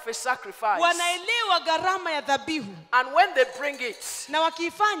price of a sacrifice? wanaelewa gharama ya dhabihu, And when they bring it, na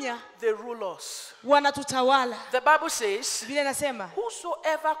wakiifanya they rule us. wanatutawala. The Bible says, Biblia inasema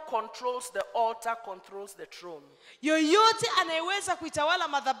whosoever controls the altar controls the throne. yoyote anayeweza kuitawala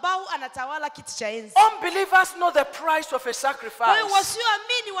madhabahu anatawala kiti cha enzi. Unbelievers know the price of a Kwa hiyo sacrifice.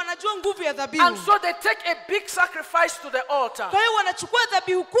 wasioamini wanajua nguvu ya And dhabihu. so they take a big sacrifice to the altar Kwa hiyo wanachukua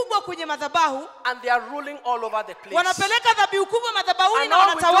dhabihu kubwa kwenye madhabahu, and they are ruling all over the place. wanapeleka dhabihu kubwa madhabahuni And na all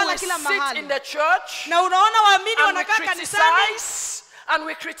we do wanatawala is kila sit in mahali. the church Na unaona waamini and we wanakaa kanisani criticize and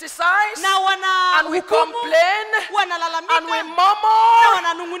we criticize na and we wanahukumu, complain and we wanalalamika na murmur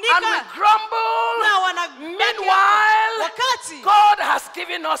wananung'unika and we grumble. na wana Meanwhile, wakati God has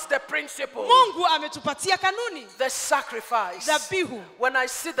given us the principle, Mungu ametupatia kanuni, the sacrifice. dhabihu. When I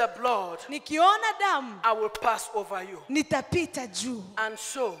see the blood, Nikiona damu I will pass over you. nitapita juu. And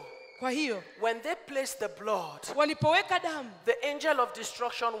so, Kwa hiyo when they placed the blood, walipoweka damu, the angel of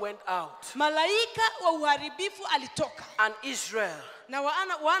destruction went out, malaika wa uharibifu alitoka, and Israel na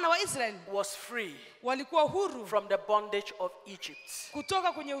wana wa Israeli was free walikuwa huru from the bondage of Egypt.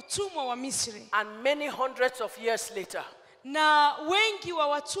 kutoka kwenye utumwa wa Misri. And many hundreds of years later, na wengi wa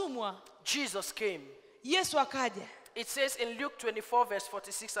watumwa, Jesus came. Yesu akaja. It says in Luke 24 verse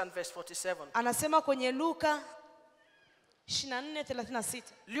 46 and verse 47. Anasema kwenye Luka 24:36.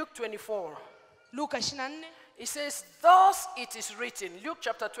 Luke 24. Luka 24. It says, thus it is written. Luke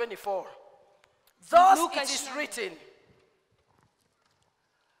chapter 24. Thus Luka it is 24. written.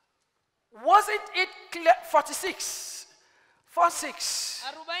 Wasn't it clear? 46. 46.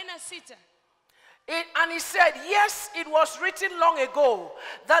 46. And he said, yes, it was written long ago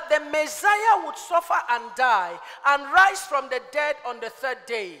that the Messiah would suffer and die and rise from the dead on the third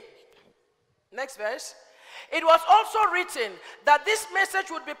day. Next verse. It was also written that this message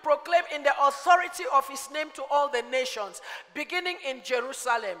would be proclaimed in the authority of his name to all the nations, beginning in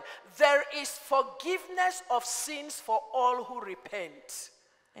Jerusalem. There is forgiveness of sins for all who repent.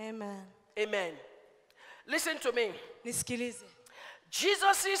 Amen. Amen. Listen to me. Nisikilize.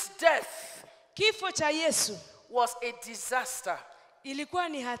 Jesus' death, kifo cha Yesu, was a disaster. ilikuwa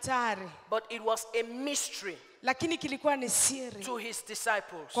ni hatari, but it was a mystery lakini kilikuwa ni siri to his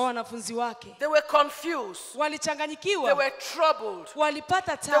disciples. kwa wanafunzi wake. They were confused. Walichanganyikiwa. They were troubled.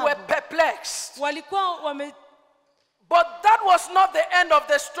 Walipata They were tabu. perplexed. Walikuwa wame But that was not the end of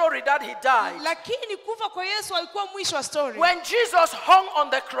the story that he died. lakini kufa kwa Yesu haikuwa mwisho wa story. When Jesus hung on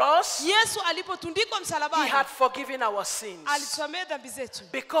the cross, Yesu alipotundikwa he msalabani, had forgiven our sins. alitusamehe dhambi zetu.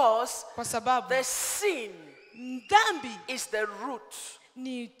 Because Kwa sababu the sin dhambi is the root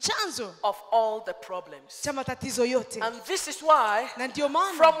ni chanzo of all the problems. cha matatizo yote. And this is why Na ndio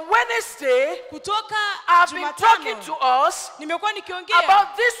maana from Wednesday kutoka I've been talking to Jumatano us nimekuwa nikiongea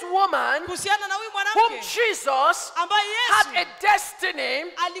about this woman kuhusiana na huyu whom mwanamke Jesus ambaye had Yesu a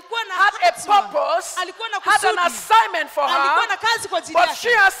destiny, alikuwa na had a hatima, purpose, alikuwa na had an kusudi, assignment for alikuwa na her, kazi kwa ajili but she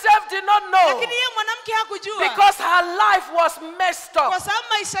yake, herself did not know lakini yeye mwanamke hakujua because her life was messed kwa up. sababu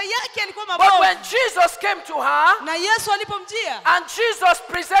maisha yake yalikuwa But mabovu. when Jesus came to her Na Yesu alipomjia and Jesus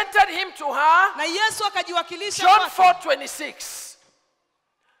presented him to her, na Yesu akajiwakilisha John kwake. 4:26.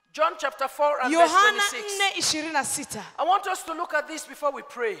 John chapter 4 and verse Yohana 26. 4:26. I want us to look at this before we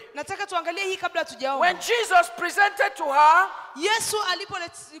pray. Nataka tuangalie hii kabla tujaomba. When Jesus presented to her, Yesu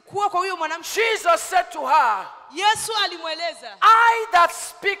alipokuwa kwa huyo mwanamke, Jesus said to her, Yesu alimweleza, I that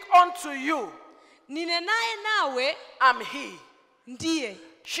speak unto you ninenaye nawe am he. ndiye.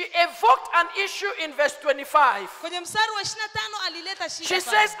 She evoked an issue in verse 25. Kwenye mstari wa 25 alileta shida. She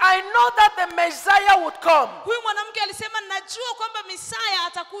pale. says, I know that the Messiah would come, Huyu mwanamke alisema najua kwamba Misaya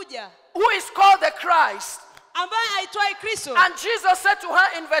atakuja who is called the Christ. ambaye aitwaye Kristo. And Jesus said to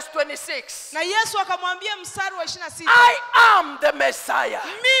her in verse 26, Na Yesu akamwambia mstari wa 26, I am the Messiah.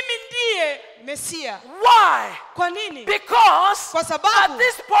 mimi ndiye Mesia. Why? Kwa nini? Because Kwa at sababu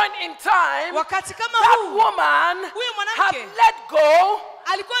this point in time, wakati kama that huu woman huyu had mwanamke let go,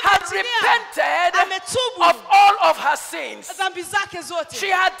 alikuwa had ameachilia, repented ametubu of all of her sins. dhambi zake zote. She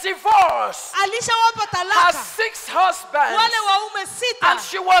had divorced Alishawapa her talaka 6 husbands, wale waume 6, and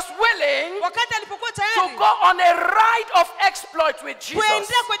she was willing wakati alipokuwa to tayari go on a ride of exploit with Jesus.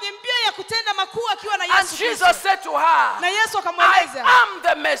 kuendea kwenye mbio ya kutenda makuu akiwa na And Yesu Kristo. Jesus said to her, Na Yesu I akamweleza, am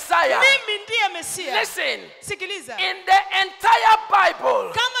the Messiah. mimi ndiye Mesia. Listen, Sikiliza, in the entire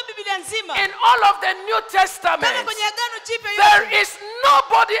Bible, kama Biblia nzima, in all of the New kama Testament, kwenye agano jipya there yote, is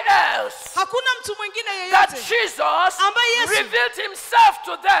nobody else hakuna mtu mwingine that yeyote Jesus ambaye Yesu revealed himself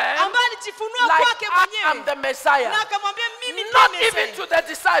to them ambaye alijifunua like kwake I am the mwenyewe Messiah. na akamwambia mimi Not ndiye even Mesia. to the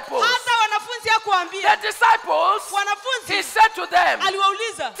disciples. Hata wanafunzi The hakuambia. disciples, he Wanafunzi said to them,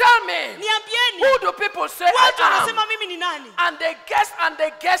 aliwauliza, tell me, niambieni who do people say I watu am? wanasema mimi ni nani? And they guessed and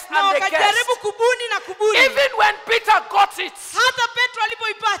they guessed Na and they guessed. wakajaribu kubuni na kubuni. Even when Peter got it, Hata Petro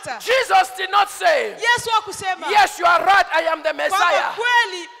alipoipata, Jesus did not say, Yesu hakusema yes, you are right, I am the kwamba Messiah.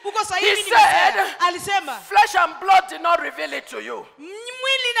 kweli uko sahihi He ni said, Mesia. Alisema flesh and blood did not reveal it to you.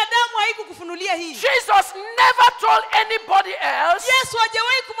 mwili na damu haikukufunulia hii. Jesus never told anybody else Yesu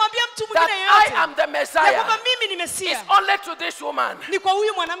hajawahi kumwambia mtu that mwingine I yeyote am the ya Messiah. kwamba mimi ni It's Mesia. only to this woman. Ni kwa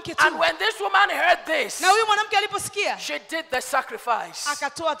huyu mwanamke And tu. when this woman heard this, Na huyu mwanamke aliposikia, she did the sacrifice.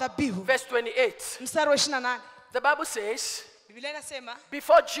 akatoa dhabihu. Verse 28. Mstari wa 28. The Bible says, Biblia inasema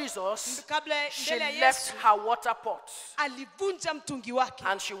before Jesus, kabla she mbele ya left Yesu her water pot alivunja mtungi wake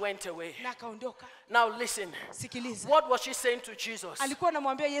and she went away. na akaondoka. Now listen, Sikiliza. what was she saying to Jesus? Alikuwa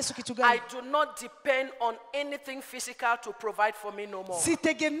anamwambia Yesu kitu I gani? do not depend on anything physical to provide for me no more.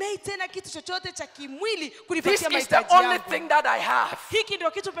 Sitegemei tena kitu chochote cha kimwili This kunipatia is the mahitaji only yangu. thing that I have. Hiki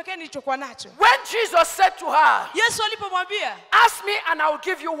ndio kitu pekee nilichokuwa nacho. When Jesus said to her, Yesu alipomwambia, ask me and I will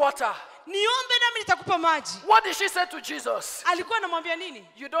give you water, niombe nami nitakupa maji. What did she say to Jesus? Alikuwa anamwambia nini?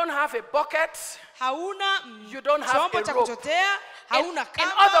 You don't have a bucket. Hauna You don't have chombo a cha rope. kuchotea, hauna In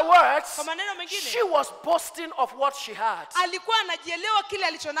kamba. other words, Kwa maneno mengine, she was boasting of what she had. alikuwa anajielewa kile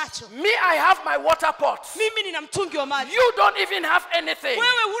alichonacho. Me, I have my water pot. Mimi nina mtungi wa maji. You don't even have anything.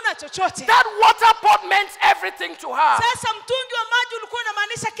 Wewe huna chochote. That water pot meant everything to her. Sasa mtungi wa maji ulikuwa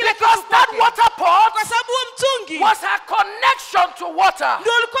unamaanisha kila kitu Because that kwake. water pot Kwa sababu huo mtungi was her connection to water.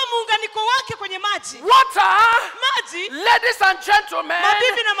 ndio ulikuwa muunganiko wake kwenye maji. Water, Maji, ladies and gentlemen,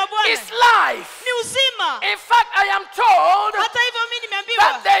 mabibi na mabwana, is life. ni uzima. In fact, I am told Hata hivyo mimi nimeambiwa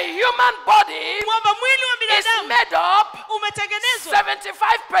that the human body kwamba mwili wa is binadamu made up umetengenezwa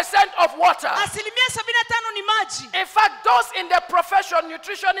 75% of water. 75% ni maji. In fact, those in the profession,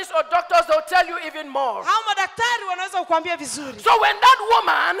 nutritionists or doctors, they'll tell you even more. Hao madaktari wanaweza kukuambia vizuri. So when that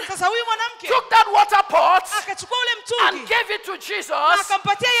woman Sasa huyu mwanamke took that water pot akachukua ule and mtungi gave it to Jesus,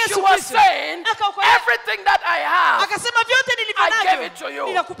 akampatia she Yesu was Kristo. saying, Akaokolea. everything that I have, Akasema vyote nilivyo I gave it to navyo you.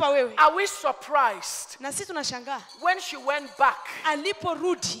 ninakupa wewe. Are we surprised Na sisi tunashangaa when she went back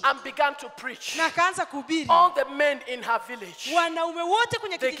aliporudi and began to preach? na akaanza kuhubiri, All the men in her village, wanaume wote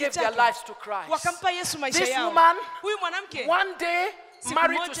kwenye they kijiji gave their chake lives to Christ. wakampa Yesu maisha This yao. woman, Huyu mwanamke one day, Siku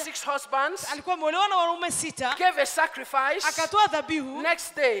married to moja, 6 husbands, alikuwa ameolewa na wanaume 6, gave a sacrifice. akatoa dhabihu.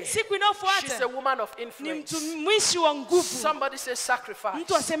 Next day, Siku she's inayofuata a woman of ni influence. mtumishi wa nguvu. Somebody says sacrifice.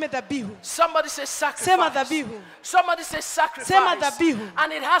 Mtu aseme dhabihu. Somebody says Sema sacrifice. dhabihu. Somebody says sacrifice. Sema dhabihu.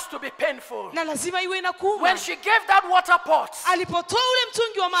 And it has to be painful. Na lazima iwe inakuuma. When she gave that water pot, Alipotoa ule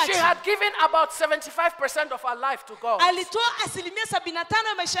mtungi wa she maji, had given about 75% of her life to God. alitoa 75%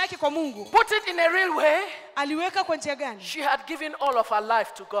 ya maisha yake kwa Mungu. Put it in a real way, Aliweka kwa njia gani? she had given all of her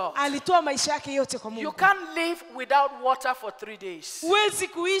life to God. Alitoa maisha yake yote kwa You Mungu. can't live without water for 3 days. Huwezi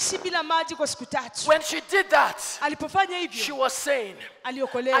kuishi bila maji kwa siku 3. When she did that, Alipofanya she hivyo, was saying, I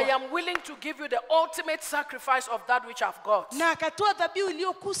aliokolewa. am willing to give you the ultimate sacrifice of that which I've got. Na akatoa dhabihu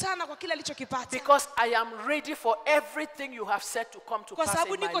iliyokuu sana kwa kile alichokipata. Because I am ready for everything you have said to come to Kwa pass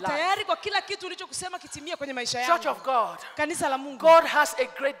sababu in my niko life. tayari kwa kila kitu ulichokusema kitimie kwenye maisha Church yangu. of God, Kanisa la Mungu. God has a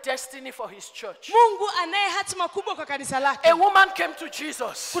great destiny for his church. Mungu anaye hatima kubwa kwa kanisa A lake. woman came to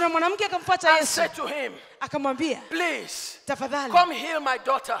Jesus Kuna mwanamke akamfuata and Yesu, said to him, akamwambia, please, tafadhali come heal my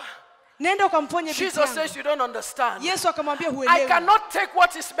daughter. nenda ukamponye binti Jesus yangu. says, you don't understand. Yesu akamwambia I huelewi. cannot take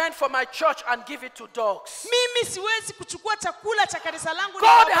what is meant for my church and give it to dogs. Mimi siwezi kuchukua chakula cha kanisa langu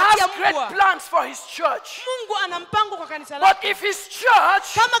God nikawapatia has great mbwa. plans for his church. Mungu ana mpango kwa kanisa But lake. if his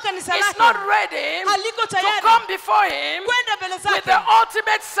church Kama kanisa is lake not ready haliko to tayari come before him kwenda mbele with zake the ultimate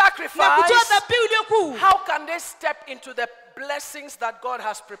na kutoa sacrifice, dhabihu iliyokuu, how can they step into the blessings that God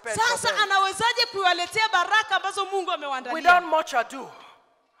has prepared for sasa them? anawezaje kuwaletea baraka ambazo Mungu Without amewaandalia? much ado,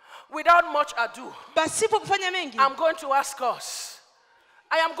 without much ado, Basipo kufanya mengi, I'm going to ask us.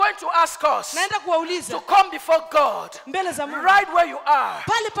 I am going to ask us naenda to kuwauliza come before God mbele za Mungu right where you are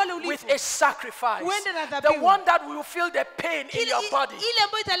pale pale with ulipo, a sacrifice. Uende na The dhabihu. one that will feel the pain in your body. ile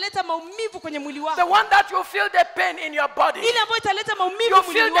ambayo italeta maumivu kwenye mwili The wako, one that will feel the pain in your body. ile ambayo italeta maumivu You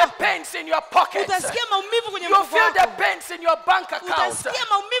mwili feel the wako. pains in your pockets. Utasikia maumivu kwenye You mfuko feel the wako, pains in your bank account. utasikia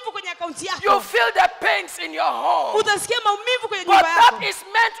maumivu kwenye akaunti You yako, feel the pains in your home. utasikia maumivu kwenye But nyumba yako. that is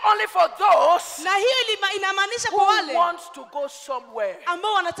meant only for those Na hiyo inamaanisha kwa who wale want to go somewhere.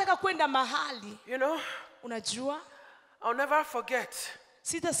 ambao wanataka kwenda mahali. You know, Unajua, I'll never forget.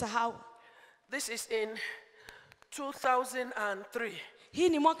 sitasahau. This is in 2003. Hii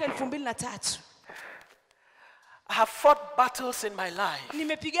ni mwaka 2003. I have fought battles in my life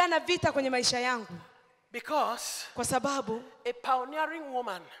Nimepigana vita kwenye maisha yangu because kwa sababu a pioneering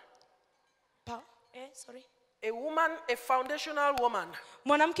woman, a woman, a foundational woman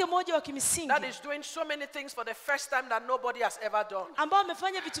mwanamke mmoja wa that kimsingi is doing so many things for the first time that nobody has ever done. ambao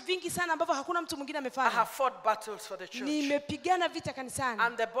amefanya vitu vingi sana ambavyo hakuna mtu mwingine I amefanya. have fought battles for the church. Nimepigana vita kanisani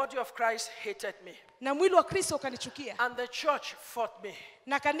And the body of Christ hated me. na mwili wa Kristo ukanichukia, And the church fought me.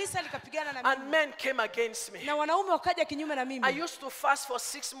 na kanisa likapigana na And mimi, men came against me. na wanaume wakaja kinyume na I mimi. used to fast for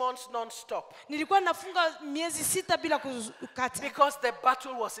 6 months non-stop Nilikuwa nafunga miezi 6 bila kukata because the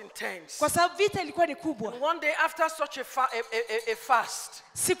battle was intense. kwa sababu vita ilikuwa ni kubwa. One day after such a fast,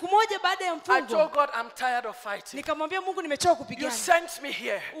 Siku moja baada ya I told mfungo God, I'm tired of fighting. nikamwambia Mungu, nimechoka You kupigana. sent me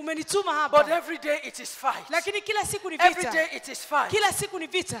here, Umenituma but hapa, every day it is fight. lakini kila siku ni Every vita. day it is fight. Kila siku ni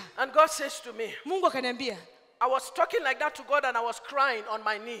vita. And God says to me, Mungu akaniambia, I was talking like that to God and I was crying on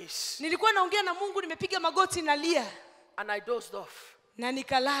my knees. nilikuwa naongea na Mungu, nimepiga magoti nalia And I dozed off. na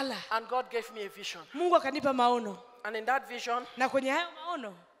nikalala. And God gave me a vision. Mungu akanipa maono, And in that vision, na kwenye hayo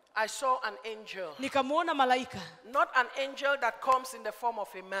maono I saw an angel. Nikamuona malaika. Not an angel that comes in the form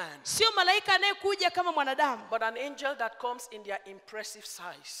of a man. Sio malaika anayekuja kama mwanadamu. But an angel that comes in their impressive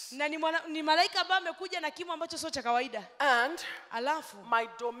size. Na ni malaika ambaye amekuja na kimo ambacho sio cha kawaida. And alafu my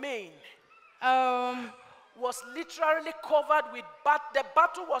domain was literally covered with the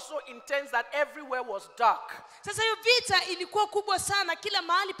battle was so intense that everywhere was dark. Sasa hiyo vita ilikuwa kubwa sana, kila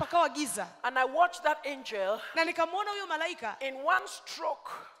mahali pakawa giza. And I watched that angel. Na nikamwona huyo malaika. In one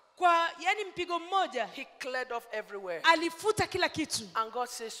stroke. Kwa yani mpigo mmoja. He cleared off everywhere. Alifuta kila kitu. And God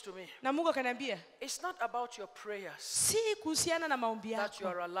says to me. Na Mungu akaniambia. It's not about your prayers. Si kuhusiana na maombi yako. That you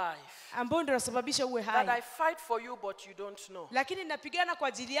are alive. Ambao ndio unasababisha uwe hai. That I fight for you but you don't know. Lakini napigana kwa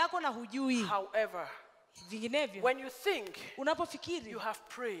ajili yako na hujui. However, vinginevyo when you think unapofikiri you have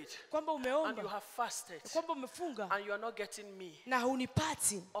prayed kwamba umeomba and you have fasted kwamba umefunga and you are not getting me, na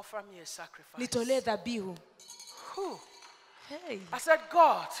hunipati, offer me a sacrifice. Nitolee dhabihu. Hey. I said,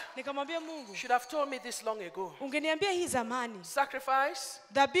 God, nikamwambia Mungu, should have told me this long ago. Ungeniambia hii zamani. Sacrifice,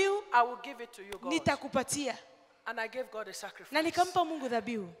 dhabihu, I will give it to you, God. Nitakupatia. And I gave God a sacrifice. Na nikampa Mungu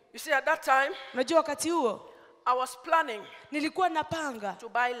dhabihu. You see, at that time, unajua wakati huo I was planning nilikuwa napanga to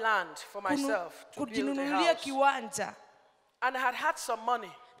buy land for myself, to build a house. Kiwanja. And I had some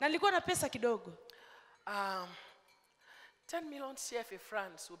money. Na nilikuwa na pesa kidogo. 10 million CFA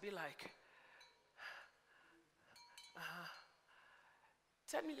francs would be like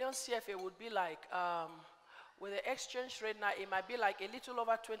 10 million CFA would be like with the exchange rate now it might be like a little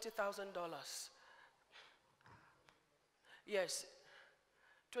over $20,000. Yes.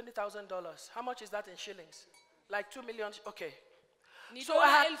 $20,000. How much is that in shillings? Like 2 million. Okay. So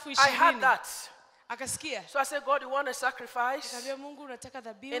I had that. Akasikia. So I said, God, you want a sacrifice?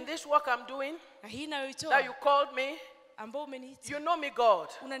 In this work I'm doing, that you called me, you know me, God.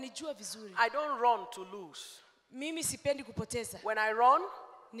 I don't run to lose. Mimi sipendi kupoteza. When I run,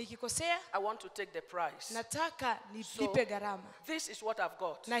 nikikosea, I want to take the price. Nataka nilipe gharama. This is what I've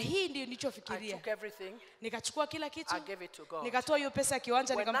got. Na hii ndio nilichofikiria. I took everything. Nikachukua kila kitu. I gave it to God. Nikatoa hiyo pesa ya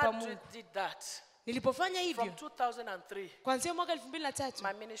kiwanja nikampa Mungu. When I did that, nilipofanya hivyo, from 2003, kuanzia mwaka 2003,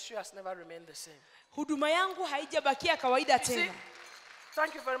 my ministry has never remained the same. Huduma yangu haijabakia kawaida tena.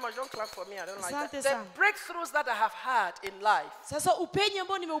 Thank you very much. Don't clap for me. I don't like that. The breakthroughs that I have had in life. Sasa upenyo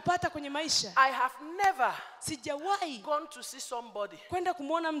ambao nimeupata kwenye maisha. I have never sijawahi gone to see somebody kwenda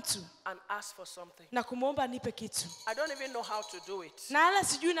kumuona mtu and ask for something. Na kumuomba anipe kitu. I don't even know how to do it. Na hala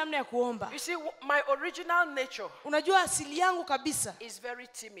sijui namna ya kuomba. You see, my original nature, unajua asili yangu kabisa, is very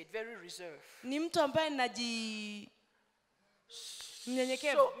timid, very reserved. Ni mtu ambaye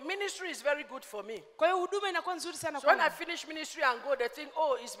So ministry is very good for me. Kwa hiyo huduma inakuwa nzuri sana kwangu. So when I finish ministry and go, they think,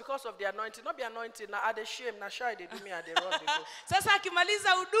 oh, it's because of the anointing. Not the anointing. Na at the shame, na shy they do me at the run before. Sasa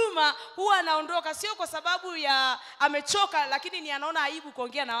akimaliza huduma huwa anaondoka, sio kwa sababu ya amechoka, lakini ni anaona aibu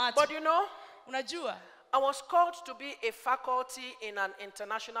kuongea na watu. But you know, unajua, I was called to be a faculty in an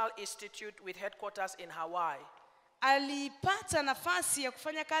international institute with headquarters in Hawaii. Alipata nafasi ya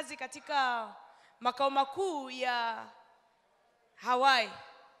kufanya kazi katika makao makuu ya Hawaii.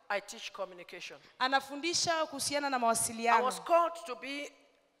 I teach communication. Anafundisha kuhusiana na mawasiliano. I was called to be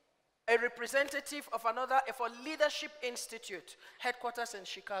a representative of for Leadership Institute, headquarters in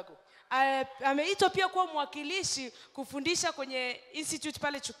Chicago. Ameitwa pia kuwa mwakilishi kufundisha kwenye institute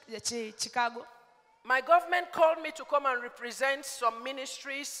pale Chicago. My government called me to come and represent some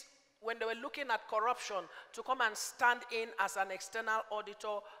ministries when they were looking at corruption, to come and stand in as an external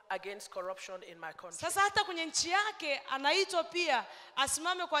auditor against corruption in my country. Sasa hata kwenye nchi yake anaitwa pia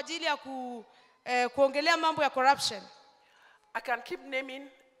asimame kwa ajili ya kuongelea mambo ya corruption. I can keep naming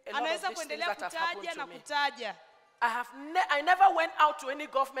a lot of these things that have happened to me. I never went out to any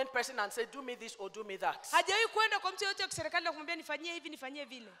government person and said, do me this or do me that. Hajawahi kwenda kwa mtu yote wa serikali na kumwambia nifanyie hivi nifanyie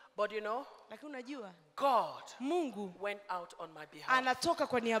vile. But you know, lakini unajua, God Mungu went out on my behalf. Anatoka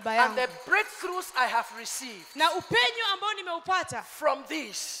kwa niaba yangu. And the breakthroughs I have received, na upenyo ambao nimeupata from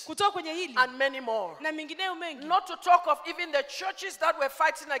this, kutoka kwenye hili, and many more, na mengineyo mengi. Not to talk of even the churches that were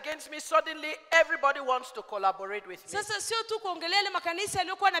fighting against me, suddenly everybody wants to collaborate with me. Sasa sio tu kuongelea ile makanisa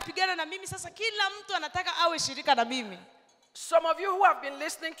yaliyokuwa yanapigana na mimi, sasa kila mtu anataka awe shirika na mimi. Some of you who have been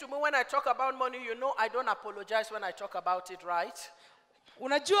listening to me when I talk about money, you know I don't apologize when I talk about it, right?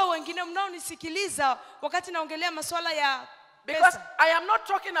 Unajua wengine mnaonisikiliza wakati naongelea masuala ya because I am not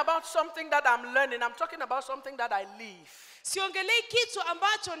talking about something that I'm learning, I'm talking about something that I live. Siongelei kitu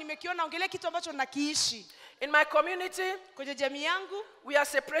ambacho nimekiona, naongelea kitu ambacho nakiishi. In my community, kwenye jamii yangu, we are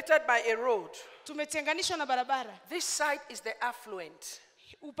separated by a road. Tumetenganishwa na barabara. This side is the affluent.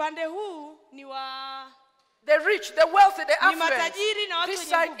 Upande huu ni wa the rich, the wealthy, the affluent. This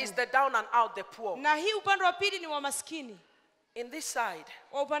side is the down and out, the poor. Na hii upande wa pili ni wa maskini. In this side,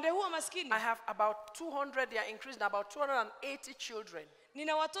 Wa upande huu wa maskini I have about 200, they are increasing, about 280 children.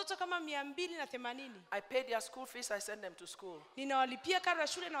 nina watoto kama 280. I pay their school fees, I send them to school. Ninawalipia karo ya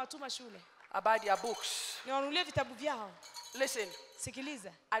shule na watuma shule. I buy their books. Niwanunulie vitabu vyao. Listen,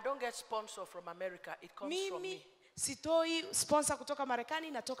 Sikiliza. I don't get sponsor from America, it comes from me. Sitoi sponsor kutoka Marekani,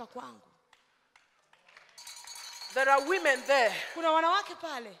 inatoka kwangu. There are women there. Kuna wanawake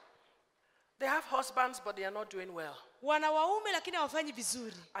pale. They have husbands, but they are not doing well. Wana waume lakini hawafanyi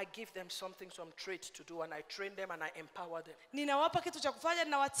vizuri. I give them something, some traits to do, and I train them and I empower them. Ninawapa kitu cha kufanya,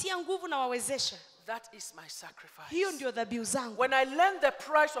 ninawatia nguvu na wawezesha. That is my sacrifice. Hiyo ndio dhabihu zangu. When I learn the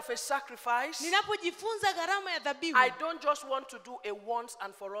price of a sacrifice, Ninapojifunza gharama ya dhabihu, I don't just want to do a once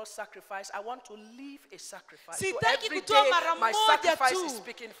and for all sacrifice. I want to live a sacrifice. So sitaki every kutoa day, mara my moja sacrifice is tu,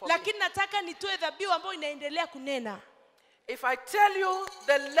 speaking for me. lakini nataka nitoe dhabihu ambayo inaendelea kunena. If I tell you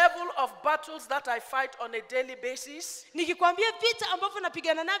the level of battles that I fight on a daily basis, Nikikwambia vita ambavyo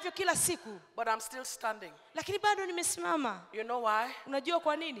napigana navyo kila siku, but I'm still standing. lakini bado nimesimama. You know why? Unajua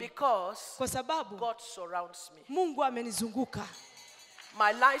kwa nini? Because Kwa sababu God surrounds me. Mungu amenizunguka.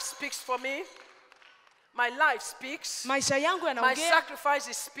 My life speaks for me. My life speaks. Maisha yangu My yanaongea,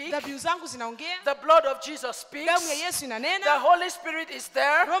 sacrifices speak. dhabihu zangu zinaongea, The blood of Jesus damu ya speaks. Yesu The inanena, Holy Spirit is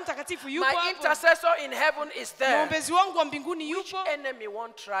there. Roho Mtakatifu yupo My hapo, intercessor in heaven is there. mwombezi wangu wa mbinguni Which yupo, enemy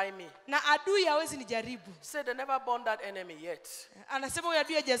won't try me? na adui hawezi nijaribu. Say they never born that enemy yet. Anasema huyu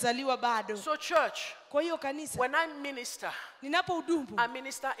adui hajazaliwa bado. So church, Kwa hiyo kanisa, when I minister, ninapohudumu, I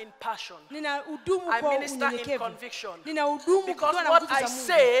minister in passion. ninahudumu I kwa minister in unyenyekevu. conviction. Ninahudumu Because kwa what nguvu I za Mungu.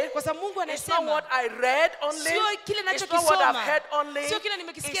 say Kwa sababu Mungu It's not anasema, what I read only. sio kile It's not what I've ninachokisoma, heard only. sio kile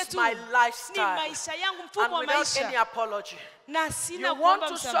nimekisikia It's tu, my ni lifestyle. maisha yangu, And mfumo wa without any maisha, apology. na sina You want kuomba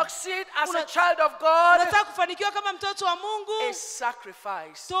to msamaha. succeed as a Una- child of God? Unataka kufanikiwa kama mtoto wa Mungu? A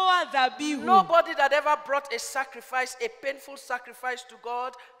sacrifice. Toa dhabihu. Nobody that ever brought a sacrifice, a painful sacrifice to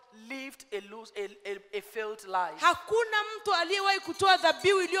God, lived a failed life. Hakuna mtu aliyewahi kutoa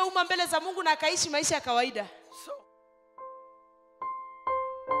dhabihu iliyouma mbele za Mungu na akaishi maisha ya kawaida. So